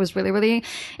time. It was really, really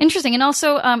interesting. And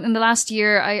also, in the last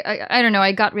year, I don't know,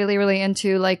 I got really, really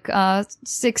into like,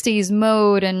 60s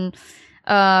mode and,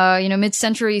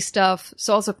 mid-century stuff.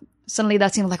 So also, suddenly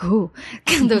that seemed like, ooh,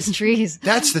 those trees.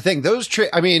 That's the thing. Those trees,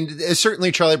 I mean,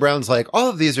 certainly Charlie Brown's like, all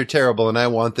of these are terrible and I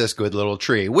want this good little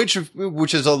tree, which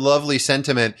is a lovely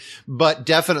sentiment. But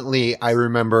definitely I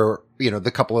remember,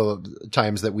 the couple of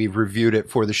times that we've reviewed it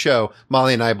for the show,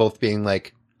 Molly and I both being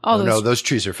like, those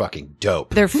trees are fucking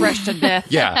dope. They're fresh to death.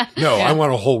 Yeah. No, I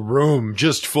want a whole room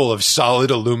just full of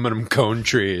solid aluminum cone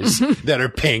trees that are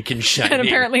pink and shiny. And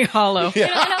apparently hollow. Yeah.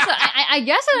 And also, I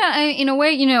guess in a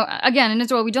way, again, in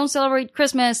Israel, we don't celebrate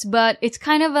Christmas, but it's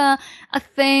kind of a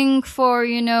thing for,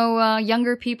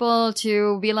 younger people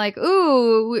to be like,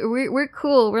 ooh, we're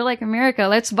cool. We're like America.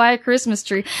 Let's buy a Christmas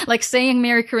tree. Like saying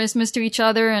Merry Christmas to each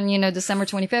other and, December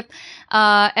 25th.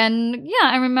 And yeah,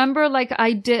 I remember like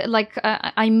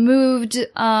I moved,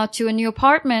 to a new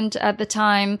apartment at the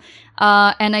time.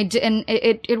 And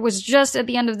it was just at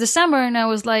the end of December and I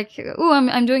was like, ooh,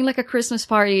 I'm doing like a Christmas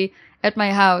party at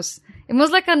my house. It was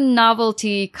like a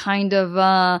novelty kind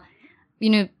of,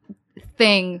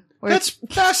 thing. That's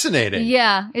fascinating.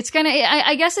 Yeah. It's kind of,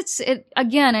 I guess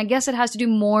I guess it has to do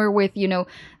more with,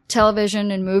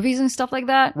 television and movies and stuff like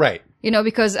that. Right.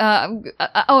 Because, I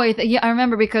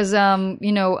remember because,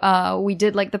 we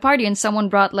did like the party and someone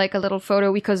brought like a little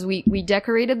photo because we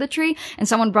decorated the tree and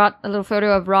someone brought a little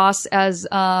photo of Ross as, the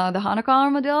Hanukkah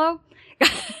armadillo.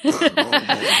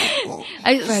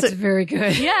 That's very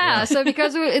good. Yeah. So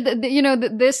because,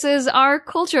 this is our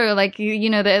culture. Like,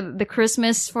 the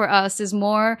Christmas for us is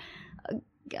more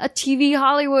a TV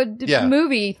Hollywood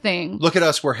movie thing. Look at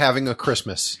us. We're having a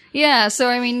Christmas. Yeah. So,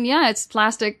 I mean, yeah, it's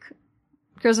plastic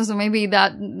Christmas. So maybe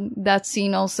that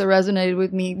scene also resonated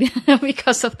with me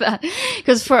because of that.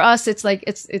 Because for us, it's like,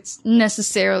 it's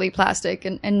necessarily plastic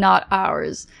and not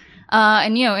ours. I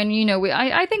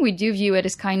think we do view it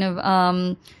as kind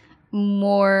of,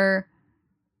 more,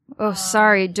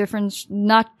 different,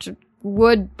 not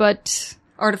wood, but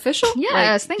artificial?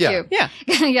 Yes, thank you. Yeah.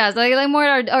 Yes, like more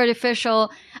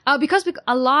artificial. Because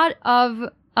a lot of,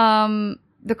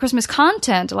 the Christmas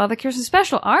content, a lot of the Christmas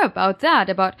special are about that,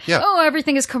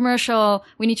 everything is commercial.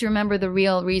 We need to remember the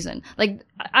real reason. Like,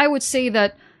 I would say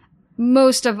that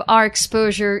most of our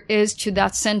exposure is to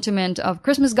that sentiment of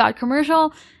Christmas got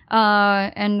commercial,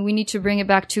 and we need to bring it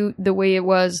back to the way it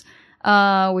was,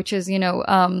 which is,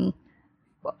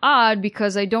 odd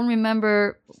because I don't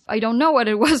know what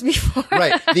it was before.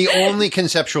 Right. The only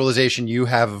conceptualization you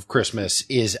have of Christmas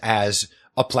is as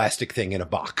a plastic thing in a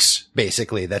box,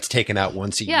 basically, that's taken out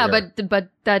once a year. Yeah, but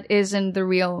that isn't the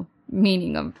real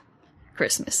meaning of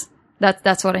Christmas.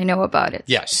 That's what I know about it.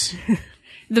 Yes.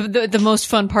 The most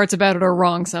fun parts about it are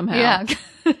wrong somehow. Yeah.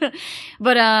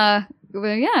 But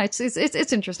yeah,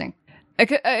 it's interesting.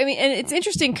 I mean, and it's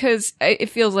interesting because it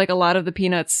feels like a lot of the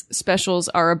Peanuts specials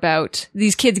are about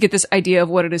these kids get this idea of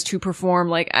what it is to perform.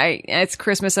 Like, it's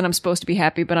Christmas and I'm supposed to be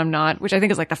happy, but I'm not, which I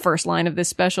think is like the first line of this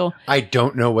special. I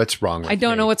don't know what's wrong with me. I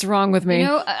don't know what's wrong with me.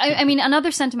 I mean,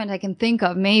 another sentiment I can think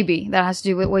of maybe that has to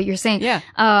do with what you're saying. Yeah.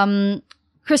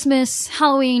 Christmas,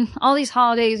 Halloween, all these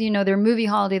holidays, they're movie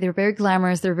holiday. They're very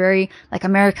glamorous. They're very like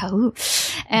America. Ooh.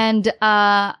 And,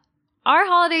 our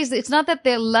holidays, it's not that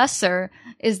they're lesser,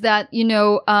 is that,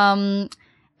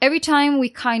 every time we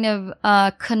kind of,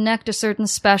 connect a certain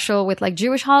special with like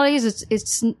Jewish holidays,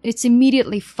 it's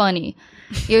immediately funny.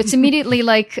 It's immediately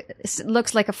like,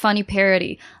 looks like a funny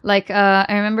parody. Like, I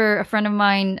remember a friend of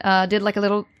mine, did like a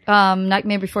little,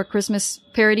 Nightmare Before Christmas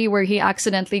parody where he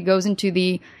accidentally goes into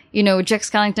the, Jack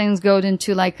Skellington's goes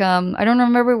into like, I don't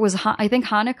remember, it was, I think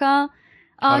Hanukkah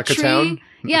tree. Town?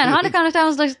 Yeah, and Hanukkah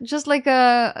town is just like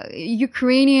a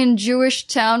Ukrainian Jewish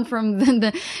town from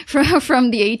the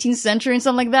 18th century and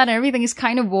something like that. And everything is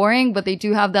kind of boring, but they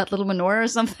do have that little menorah or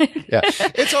something. Yeah.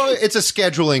 It's a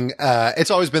scheduling, it's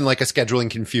always been like a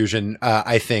scheduling confusion,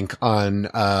 I think, on,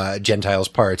 Gentiles'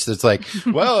 parts. It's like,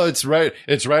 well, it's right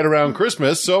around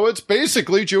Christmas, so it's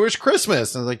basically Jewish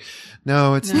Christmas. And I was like,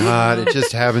 no, it's not. It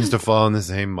just happens to fall in the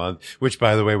same month, which,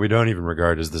 by the way, we don't even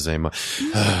regard as the same month.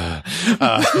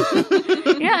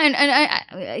 Yeah, and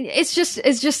it's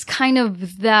just kind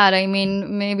of that. I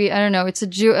mean, maybe, I don't know. It's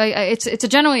it's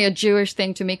generally a Jewish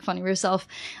thing to make fun of yourself,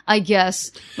 I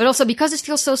guess. But also because it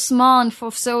feels so small and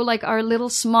for so like our little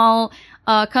small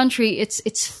country,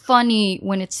 it's funny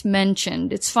when it's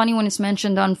mentioned. It's funny when it's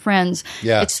mentioned on Friends.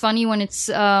 Yeah. It's funny when it's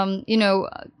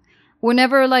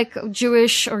whenever like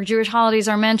Jewish holidays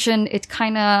are mentioned,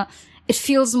 it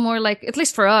feels more like, at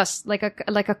least for us, like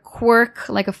a quirk,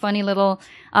 like a funny little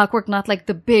quirk, not like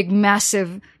the big,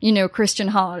 massive, Christian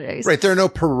holidays. Right. There are no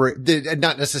parade,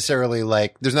 not necessarily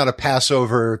like, there's not a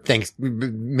Passover,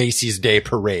 Macy's Day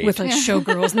parade. With like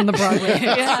showgirls in the Broadway.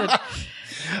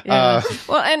 Yeah.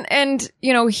 Well, and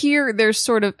here there's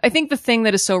sort of, I think the thing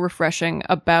that is so refreshing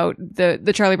about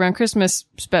the Charlie Brown Christmas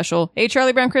special, A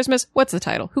Charlie Brown Christmas, what's the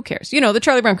title? Who cares? The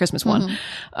Charlie Brown Christmas one.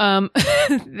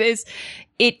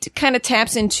 It kind of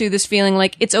taps into this feeling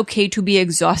like it's okay to be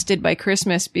exhausted by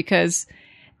Christmas because,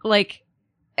 like,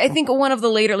 I think one of the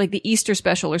later, like the Easter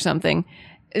special or something,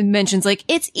 mentions like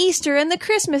it's Easter and the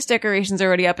Christmas decorations are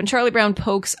already up, and Charlie Brown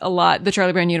pokes a lot, the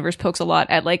Charlie Brown universe pokes a lot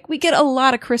at like, we get a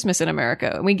lot of Christmas in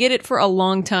America and we get it for a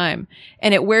long time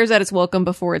and it wears out its welcome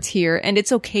before it's here, and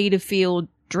it's okay to feel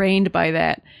drained by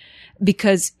that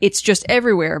because it's just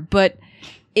everywhere. But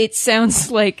it sounds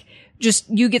like just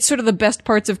you get sort of the best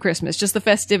parts of Christmas, just the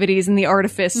festivities and the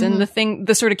artifice and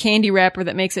the sort of candy wrapper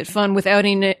that makes it fun without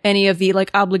any of the like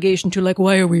obligation to like,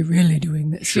 why are we really doing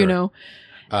this? Sure.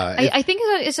 I think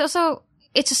it's also,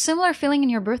 it's a similar feeling in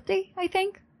your birthday, I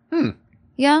think.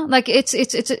 Yeah. Like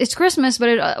it's Christmas,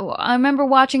 but I remember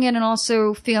watching it and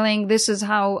also feeling this is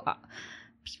how,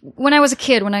 when I was a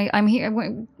kid, when I'm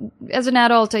here, as an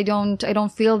adult, I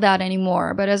don't feel that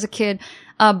anymore. But as a kid,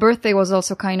 birthday was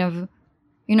also kind of,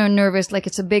 nervous, like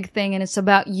it's a big thing and it's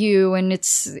about you and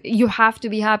you have to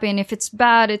be happy. And if it's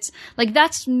bad, it's like,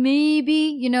 that's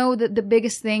maybe, the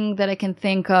biggest thing that I can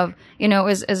think of,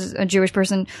 as a Jewish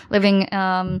person living,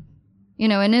 in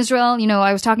Israel.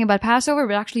 I was talking about Passover,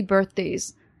 but actually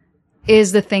birthdays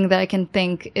is the thing that I can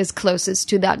think is closest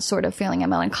to that sort of feeling of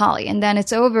melancholy. And then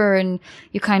it's over and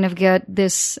you kind of get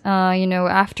this,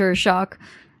 aftershock.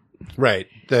 Right.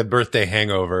 The birthday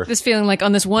hangover. This feeling like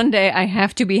on this one day, I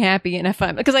have to be happy. And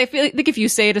because I feel like if you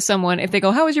say to someone, if they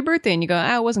go, how was your birthday? And you go,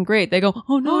 it wasn't great. They go,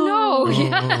 oh no.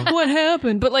 Yeah. What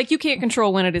happened? But like, you can't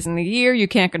control when it is in the year. You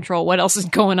can't control what else is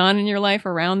going on in your life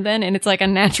around then. And it's like a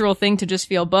natural thing to just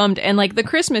feel bummed. And like the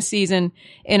Christmas season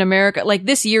in America, like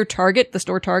this year, the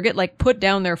store Target, like put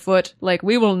down their foot. Like,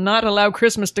 we will not allow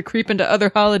Christmas to creep into other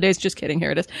holidays. Just kidding.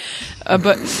 Here it is.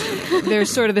 But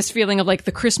there's sort of this feeling of like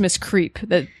the Christmas creep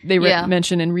that they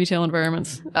mention in retail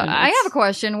environments. I have a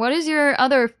question. What's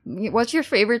your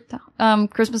favorite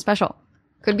Christmas special?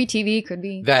 Could be TV, could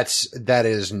be. That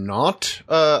is not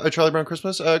a Charlie Brown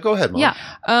Christmas. Go ahead, Mom. Yeah.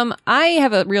 I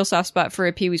have a real soft spot for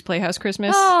a Pee-wee's Playhouse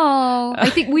Christmas. Oh, I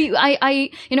think when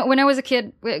I was a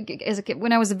kid,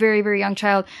 when I was a very, very young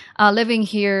child, living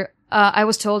here, I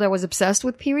was told I was obsessed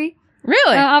with Pee-wee.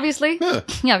 Really? Obviously.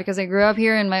 Yeah, because I grew up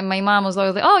here and my mom was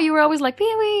always like, oh, you were always like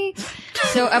Pee-wee.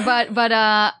 So,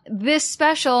 but this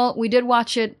special, we did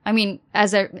watch it. I mean,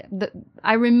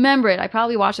 I remember it. I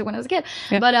probably watched it when I was a kid.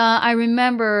 Yeah. But, I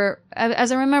remember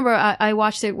I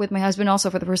watched it with my husband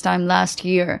also for the first time last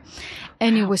year.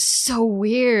 And it was so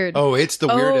weird. Oh, it's the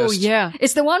weirdest. Oh, yeah.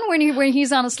 It's the one when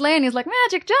he's on a sleigh and he's like,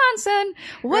 Magic Johnson.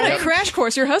 What a crash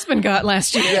course your husband got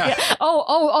last year. Yeah.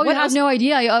 Oh, you have no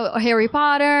idea. Harry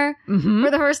Potter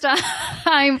for the first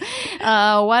time.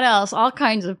 What else? All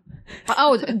kinds of.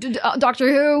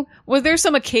 Doctor Who. Was there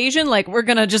some occasion like we're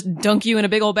gonna just dunk you in a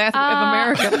big old bath of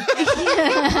America?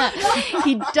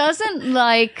 He doesn't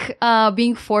like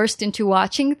being forced into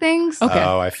watching things. Okay.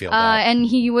 Oh, I feel that. And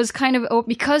he was kind of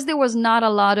because there was not a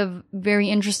lot of very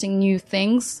interesting new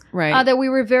things that we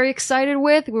were very excited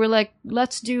with. We were like,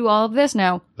 let's do all of this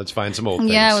now. Let's find some old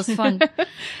things. Yeah, it was fun.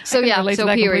 So yeah, Pee-wee.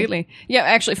 Completely. Yeah,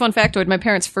 actually, fun factoid: my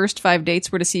parents' first 5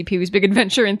 dates were to see Pee-wee's Big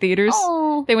Adventure in theaters.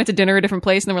 Oh. Oh. They went to dinner at a different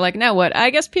place and they were like, now what? I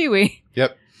guess Pee-wee.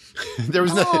 Yep. There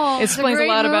was nothing. Oh, It explains a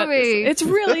lot about this. It's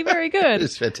really very good.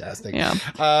 It's fantastic. Yeah.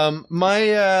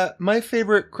 My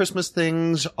favorite Christmas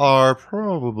things are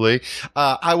probably,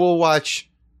 I will watch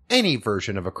any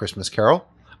version of A Christmas Carol.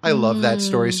 I love that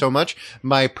story so much.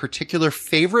 My particular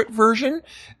favorite version,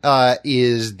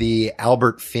 is the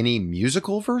Albert Finney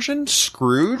musical version,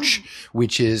 Scrooge,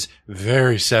 which is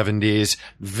very 70s,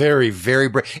 very, very,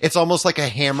 it's almost like a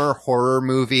Hammer horror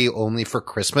movie only for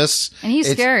Christmas. And he's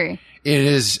scary. It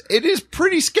is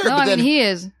pretty scary. No, but I then, mean, he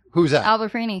is. who's that? Albert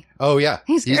Finney. Oh yeah.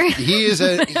 He's scary. He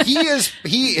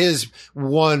is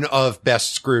one of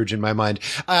best Scrooge in my mind.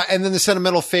 And then the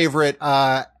sentimental favorite,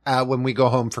 when we go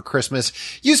home for Christmas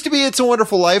used to be It's a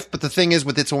Wonderful Life. But the thing is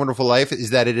with It's a Wonderful Life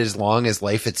is that it is long as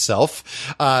life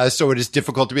itself. So it is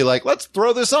difficult to be like, let's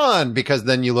throw this on, because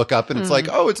then you look up and it's like,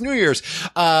 oh, it's New Year's.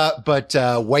 But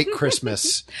White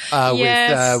Christmas,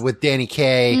 Yes. with Danny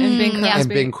Kaye And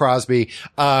Bing Crosby.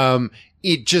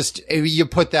 it just, you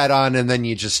put that on and then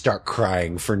you just start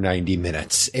crying for 90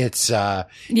 minutes. It's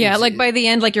like by the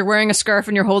end, like you're wearing a scarf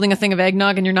and you're holding a thing of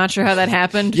eggnog and you're not sure how that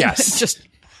happened. Yes.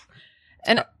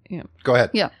 Go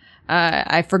ahead. Yeah.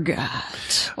 I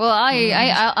forgot. Well,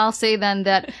 I'll say then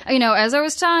that, as I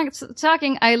was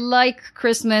talking, I like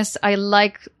Christmas. I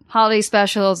like holiday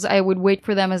specials. I would wait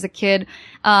for them as a kid.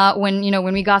 When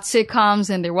we got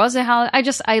sitcoms and there was a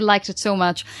holiday, I liked it so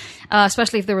much.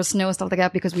 Especially if there was snow and stuff like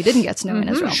that, because we didn't get snow in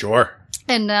Israel. Sure.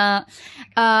 And,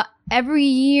 every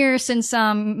year since, me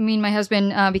and my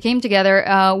husband, became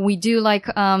together, we do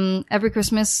every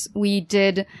Christmas we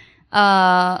did,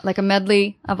 like a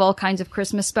medley of all kinds of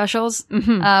Christmas specials.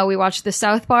 We watched the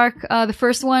South Park, the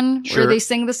first one, where they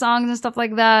sing the songs and stuff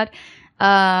like that.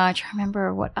 I try to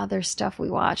remember what other stuff we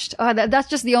watched. Oh, that's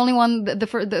just the only one,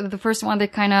 the first one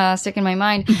that kind of stuck in my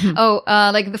mind.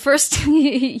 Like the first,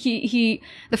 the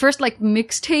first like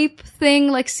mixtape thing,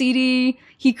 like CD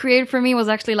he created for me was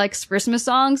actually like Christmas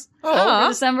songs for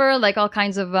December, like all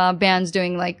kinds of, bands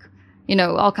doing like,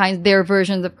 all kinds, their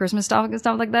versions of Christmas stuff and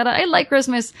stuff like that. I like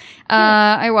Christmas.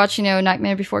 I watch,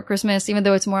 Nightmare Before Christmas, even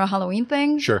though it's more a Halloween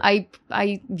thing. Sure. I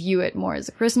view it more as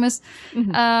a Christmas,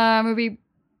 movie.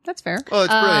 That's fair. Oh,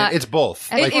 it's brilliant. It's both.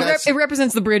 It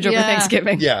represents the bridge over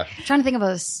Thanksgiving. Yeah. I'm trying to think of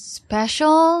a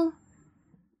special.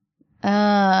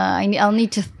 I'll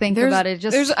need to think about it.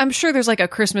 I'm sure there's like a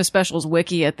Christmas specials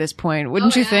wiki at this point,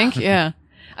 wouldn't you think? Yeah.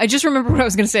 I just remember what I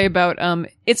was going to say about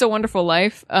It's a Wonderful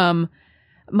Life.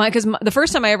 Because the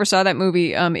first time I ever saw that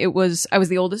movie, I was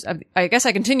the oldest. I guess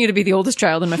I continue to be the oldest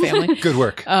child in my family. Good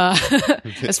work.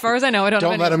 As far as I know, I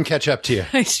don't let them catch up to you.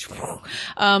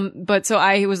 But so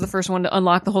I was the first one to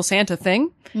unlock the whole Santa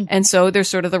thing. And so there's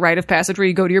sort of the rite of passage where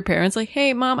you go to your parents like,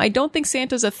 hey, Mom, I don't think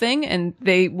Santa's a thing. And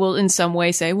they will in some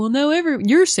way say, well, now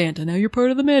you're Santa. Now you're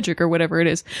part of the magic or whatever it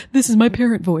is. This is my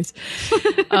parent voice.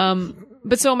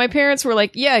 But so my parents were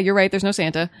like, yeah, you're right. There's no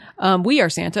Santa. We are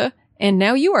Santa. And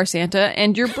now you are Santa,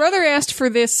 and your brother asked for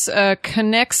this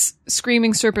K'NEX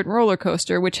Screaming Serpent roller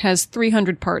coaster, which has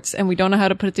 300 parts, and we don't know how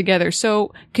to put it together.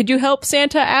 So could you help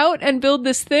Santa out and build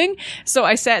this thing? So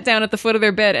I sat down at the foot of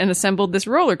their bed and assembled this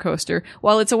roller coaster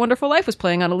while It's a Wonderful Life was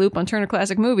playing on a loop on Turner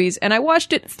Classic Movies, and I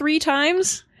watched it 3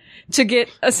 times to get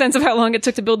a sense of how long it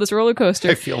took to build this roller coaster.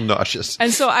 I feel nauseous.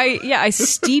 And so I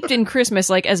steeped in Christmas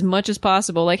like as much as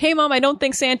possible. Like, hey, Mom, I don't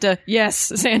think Santa. Yes,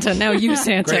 Santa. Now you,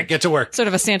 Santa. Great, get to work. Sort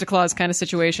of a Santa Claus kind of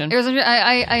situation. It was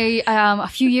a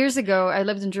few years ago. I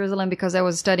lived in Jerusalem because I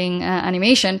was studying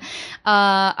animation.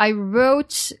 I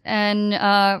wrote and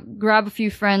grabbed a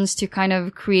few friends to kind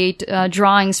of create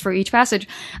drawings for each passage.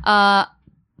 And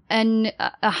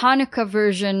a Hanukkah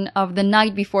version of The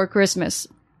Night Before Christmas.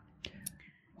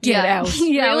 Get out.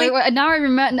 Yeah, Really? now I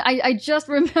remember. I just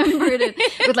remembered it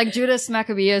with like Judas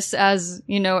Maccabeus as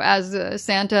as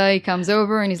Santa. He comes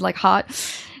over and he's like hot,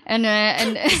 and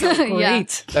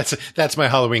Great. yeah. That's my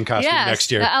Halloween costume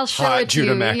next year. I'll show Hot it to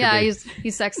Judah you. Maccabee. Yeah,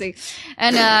 he's sexy,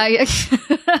 and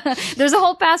there's a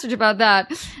whole passage about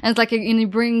that, and it's like and he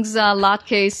brings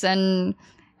latkes and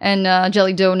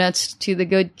jelly donuts to the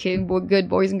good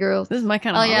boys and girls. This is my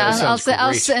kind of. Oh yeah,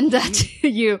 I'll send that to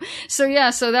you. So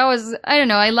yeah, so that was, I don't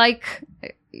know. I like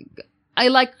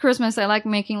Christmas. I like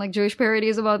making like Jewish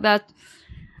parodies about that.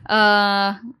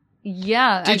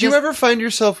 Yeah. Did you ever find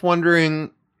yourself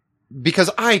wondering? Because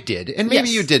I did, and maybe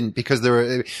you didn't. Because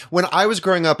when I was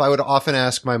growing up, I would often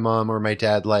ask my mom or my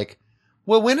dad, like,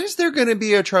 "Well, when is there going to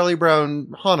be a Charlie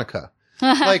Brown Hanukkah?"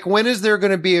 Like, when is there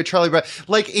going to be a Charlie Brown?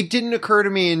 Like, it didn't occur to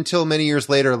me until many years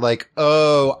later, like,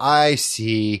 oh, I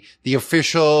see. The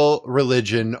official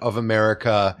religion of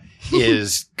America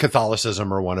is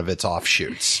Catholicism or one of its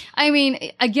offshoots. I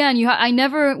mean, again,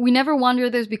 we never wonder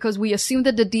this because we assume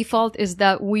that the default is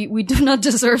that we do not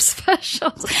deserve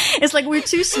specials. It's like we're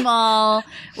too small.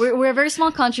 We're a very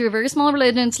small country, a very small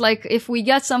religion. It's like if we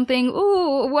get something,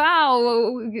 ooh,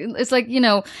 wow. It's like,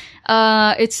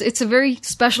 it's a very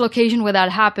special occasion where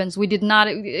that happens. We did not,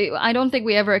 I don't think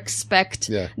we ever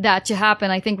expect that to happen.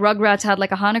 I think Rugrats had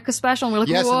like a Hanukkah special and we're like,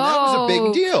 yes, whoa. and that was a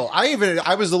big deal.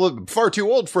 I was a little far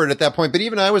too old for it at that point, but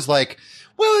even I was like,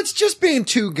 well, it's just been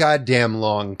too goddamn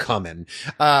long coming.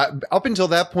 Up until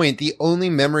that point, the only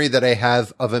memory that I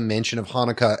have of a mention of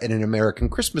Hanukkah in an American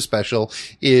Christmas special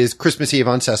is Christmas Eve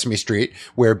on Sesame Street,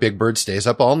 where Big Bird stays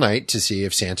up all night to see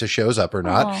if Santa shows up or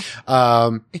not.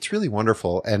 It's really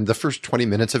wonderful. And the first 20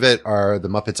 minutes of it are the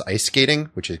Muppets ice skating,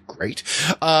 which is great.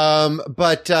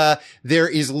 But there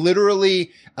is literally,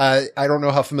 I don't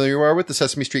know how familiar you are with the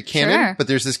Sesame Street canon, but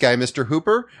there's this guy, Mr.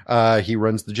 Hooper. He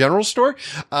runs the general store.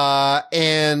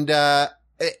 And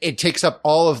it takes up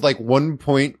all of like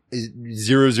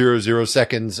 1.000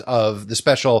 seconds of the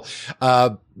special.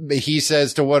 He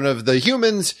says to one of the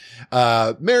humans,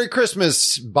 Merry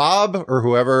Christmas, Bob, or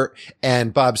whoever.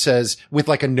 And Bob says with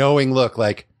like a knowing look,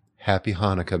 like, Happy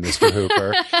Hanukkah, Mr.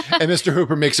 Hooper. And Mr.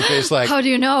 Hooper makes a face like, how do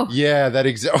you know? Yeah, that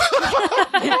exactly.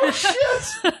 Oh, shit.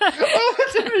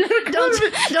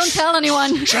 Don't tell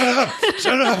anyone. Shut up.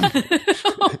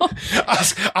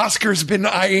 Oscar's been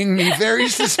eyeing me very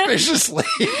suspiciously.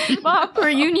 Bob, for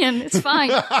a union. It's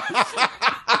fine.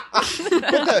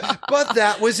 But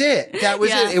that was it. That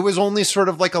was it. It was only sort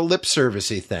of like a lip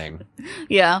servicey thing.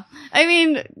 Yeah. I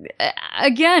mean,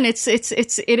 again, it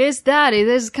is that. It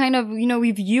is kind of,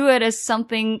 we view it as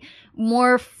something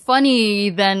more funny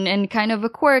than, and kind of a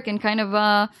quirk and kind of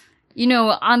on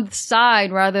the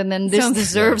side rather than this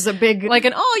deserves a big, like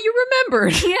an, oh, you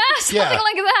remembered. Yeah, something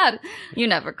like that. You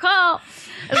never call.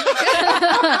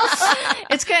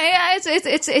 It's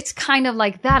kind of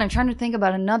like that. I'm trying to think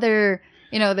about another,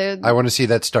 I want to see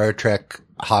that Star Trek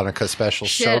Hanukkah special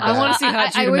so bad. I want to see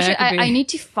Hot Judah Maccabee. I need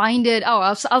to find it.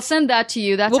 Oh, I'll send that to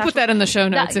you. We'll put that in the show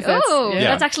notes.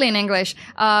 That's actually in English.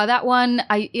 That one,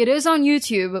 it is on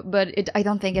YouTube, but I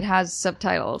don't think it has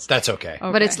subtitles. That's okay.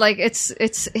 But it's like, it's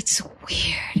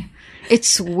weird.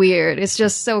 It's weird. It's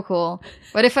just so cool.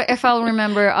 But if I'll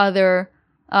remember other,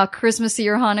 Christmassy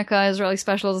or Hanukkah Israeli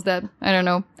specials that, I don't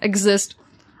know, exist,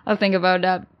 I'll think about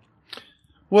that.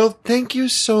 Well, thank you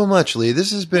so much, Leigh.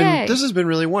 This has been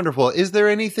really wonderful. Is there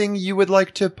anything you would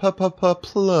like to plug before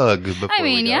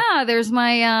we go? There's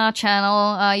my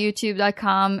channel,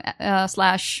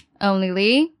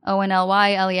 youtube.com/onlyleigh,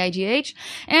 ONLYLEIGH.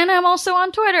 And I'm also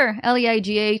on Twitter,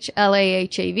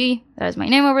 LEIGHLAHAV. That is my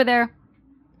name over there.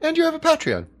 And you have a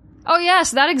Patreon. Oh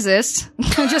yes, that exists.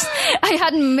 I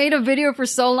hadn't made a video for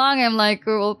so long, I'm like,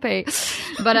 we'll pay.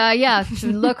 But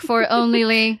look for Only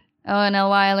Leigh.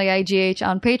 ONLYLEIGH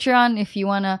on Patreon if you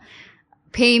want to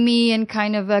pay me and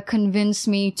kind of convince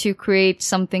me to create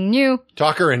something new.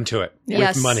 Talk her into it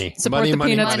with money. Support the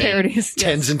Peanuts parodies.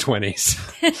 Tens and 20s.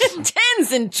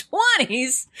 Tens and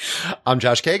 20s. I'm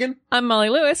Josh Kagan. I'm Molly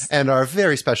Lewis. And our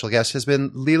very special guest has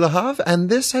been Leigh Lahav, and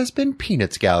this has been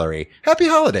Peanuts Gallery. Happy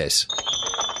holidays.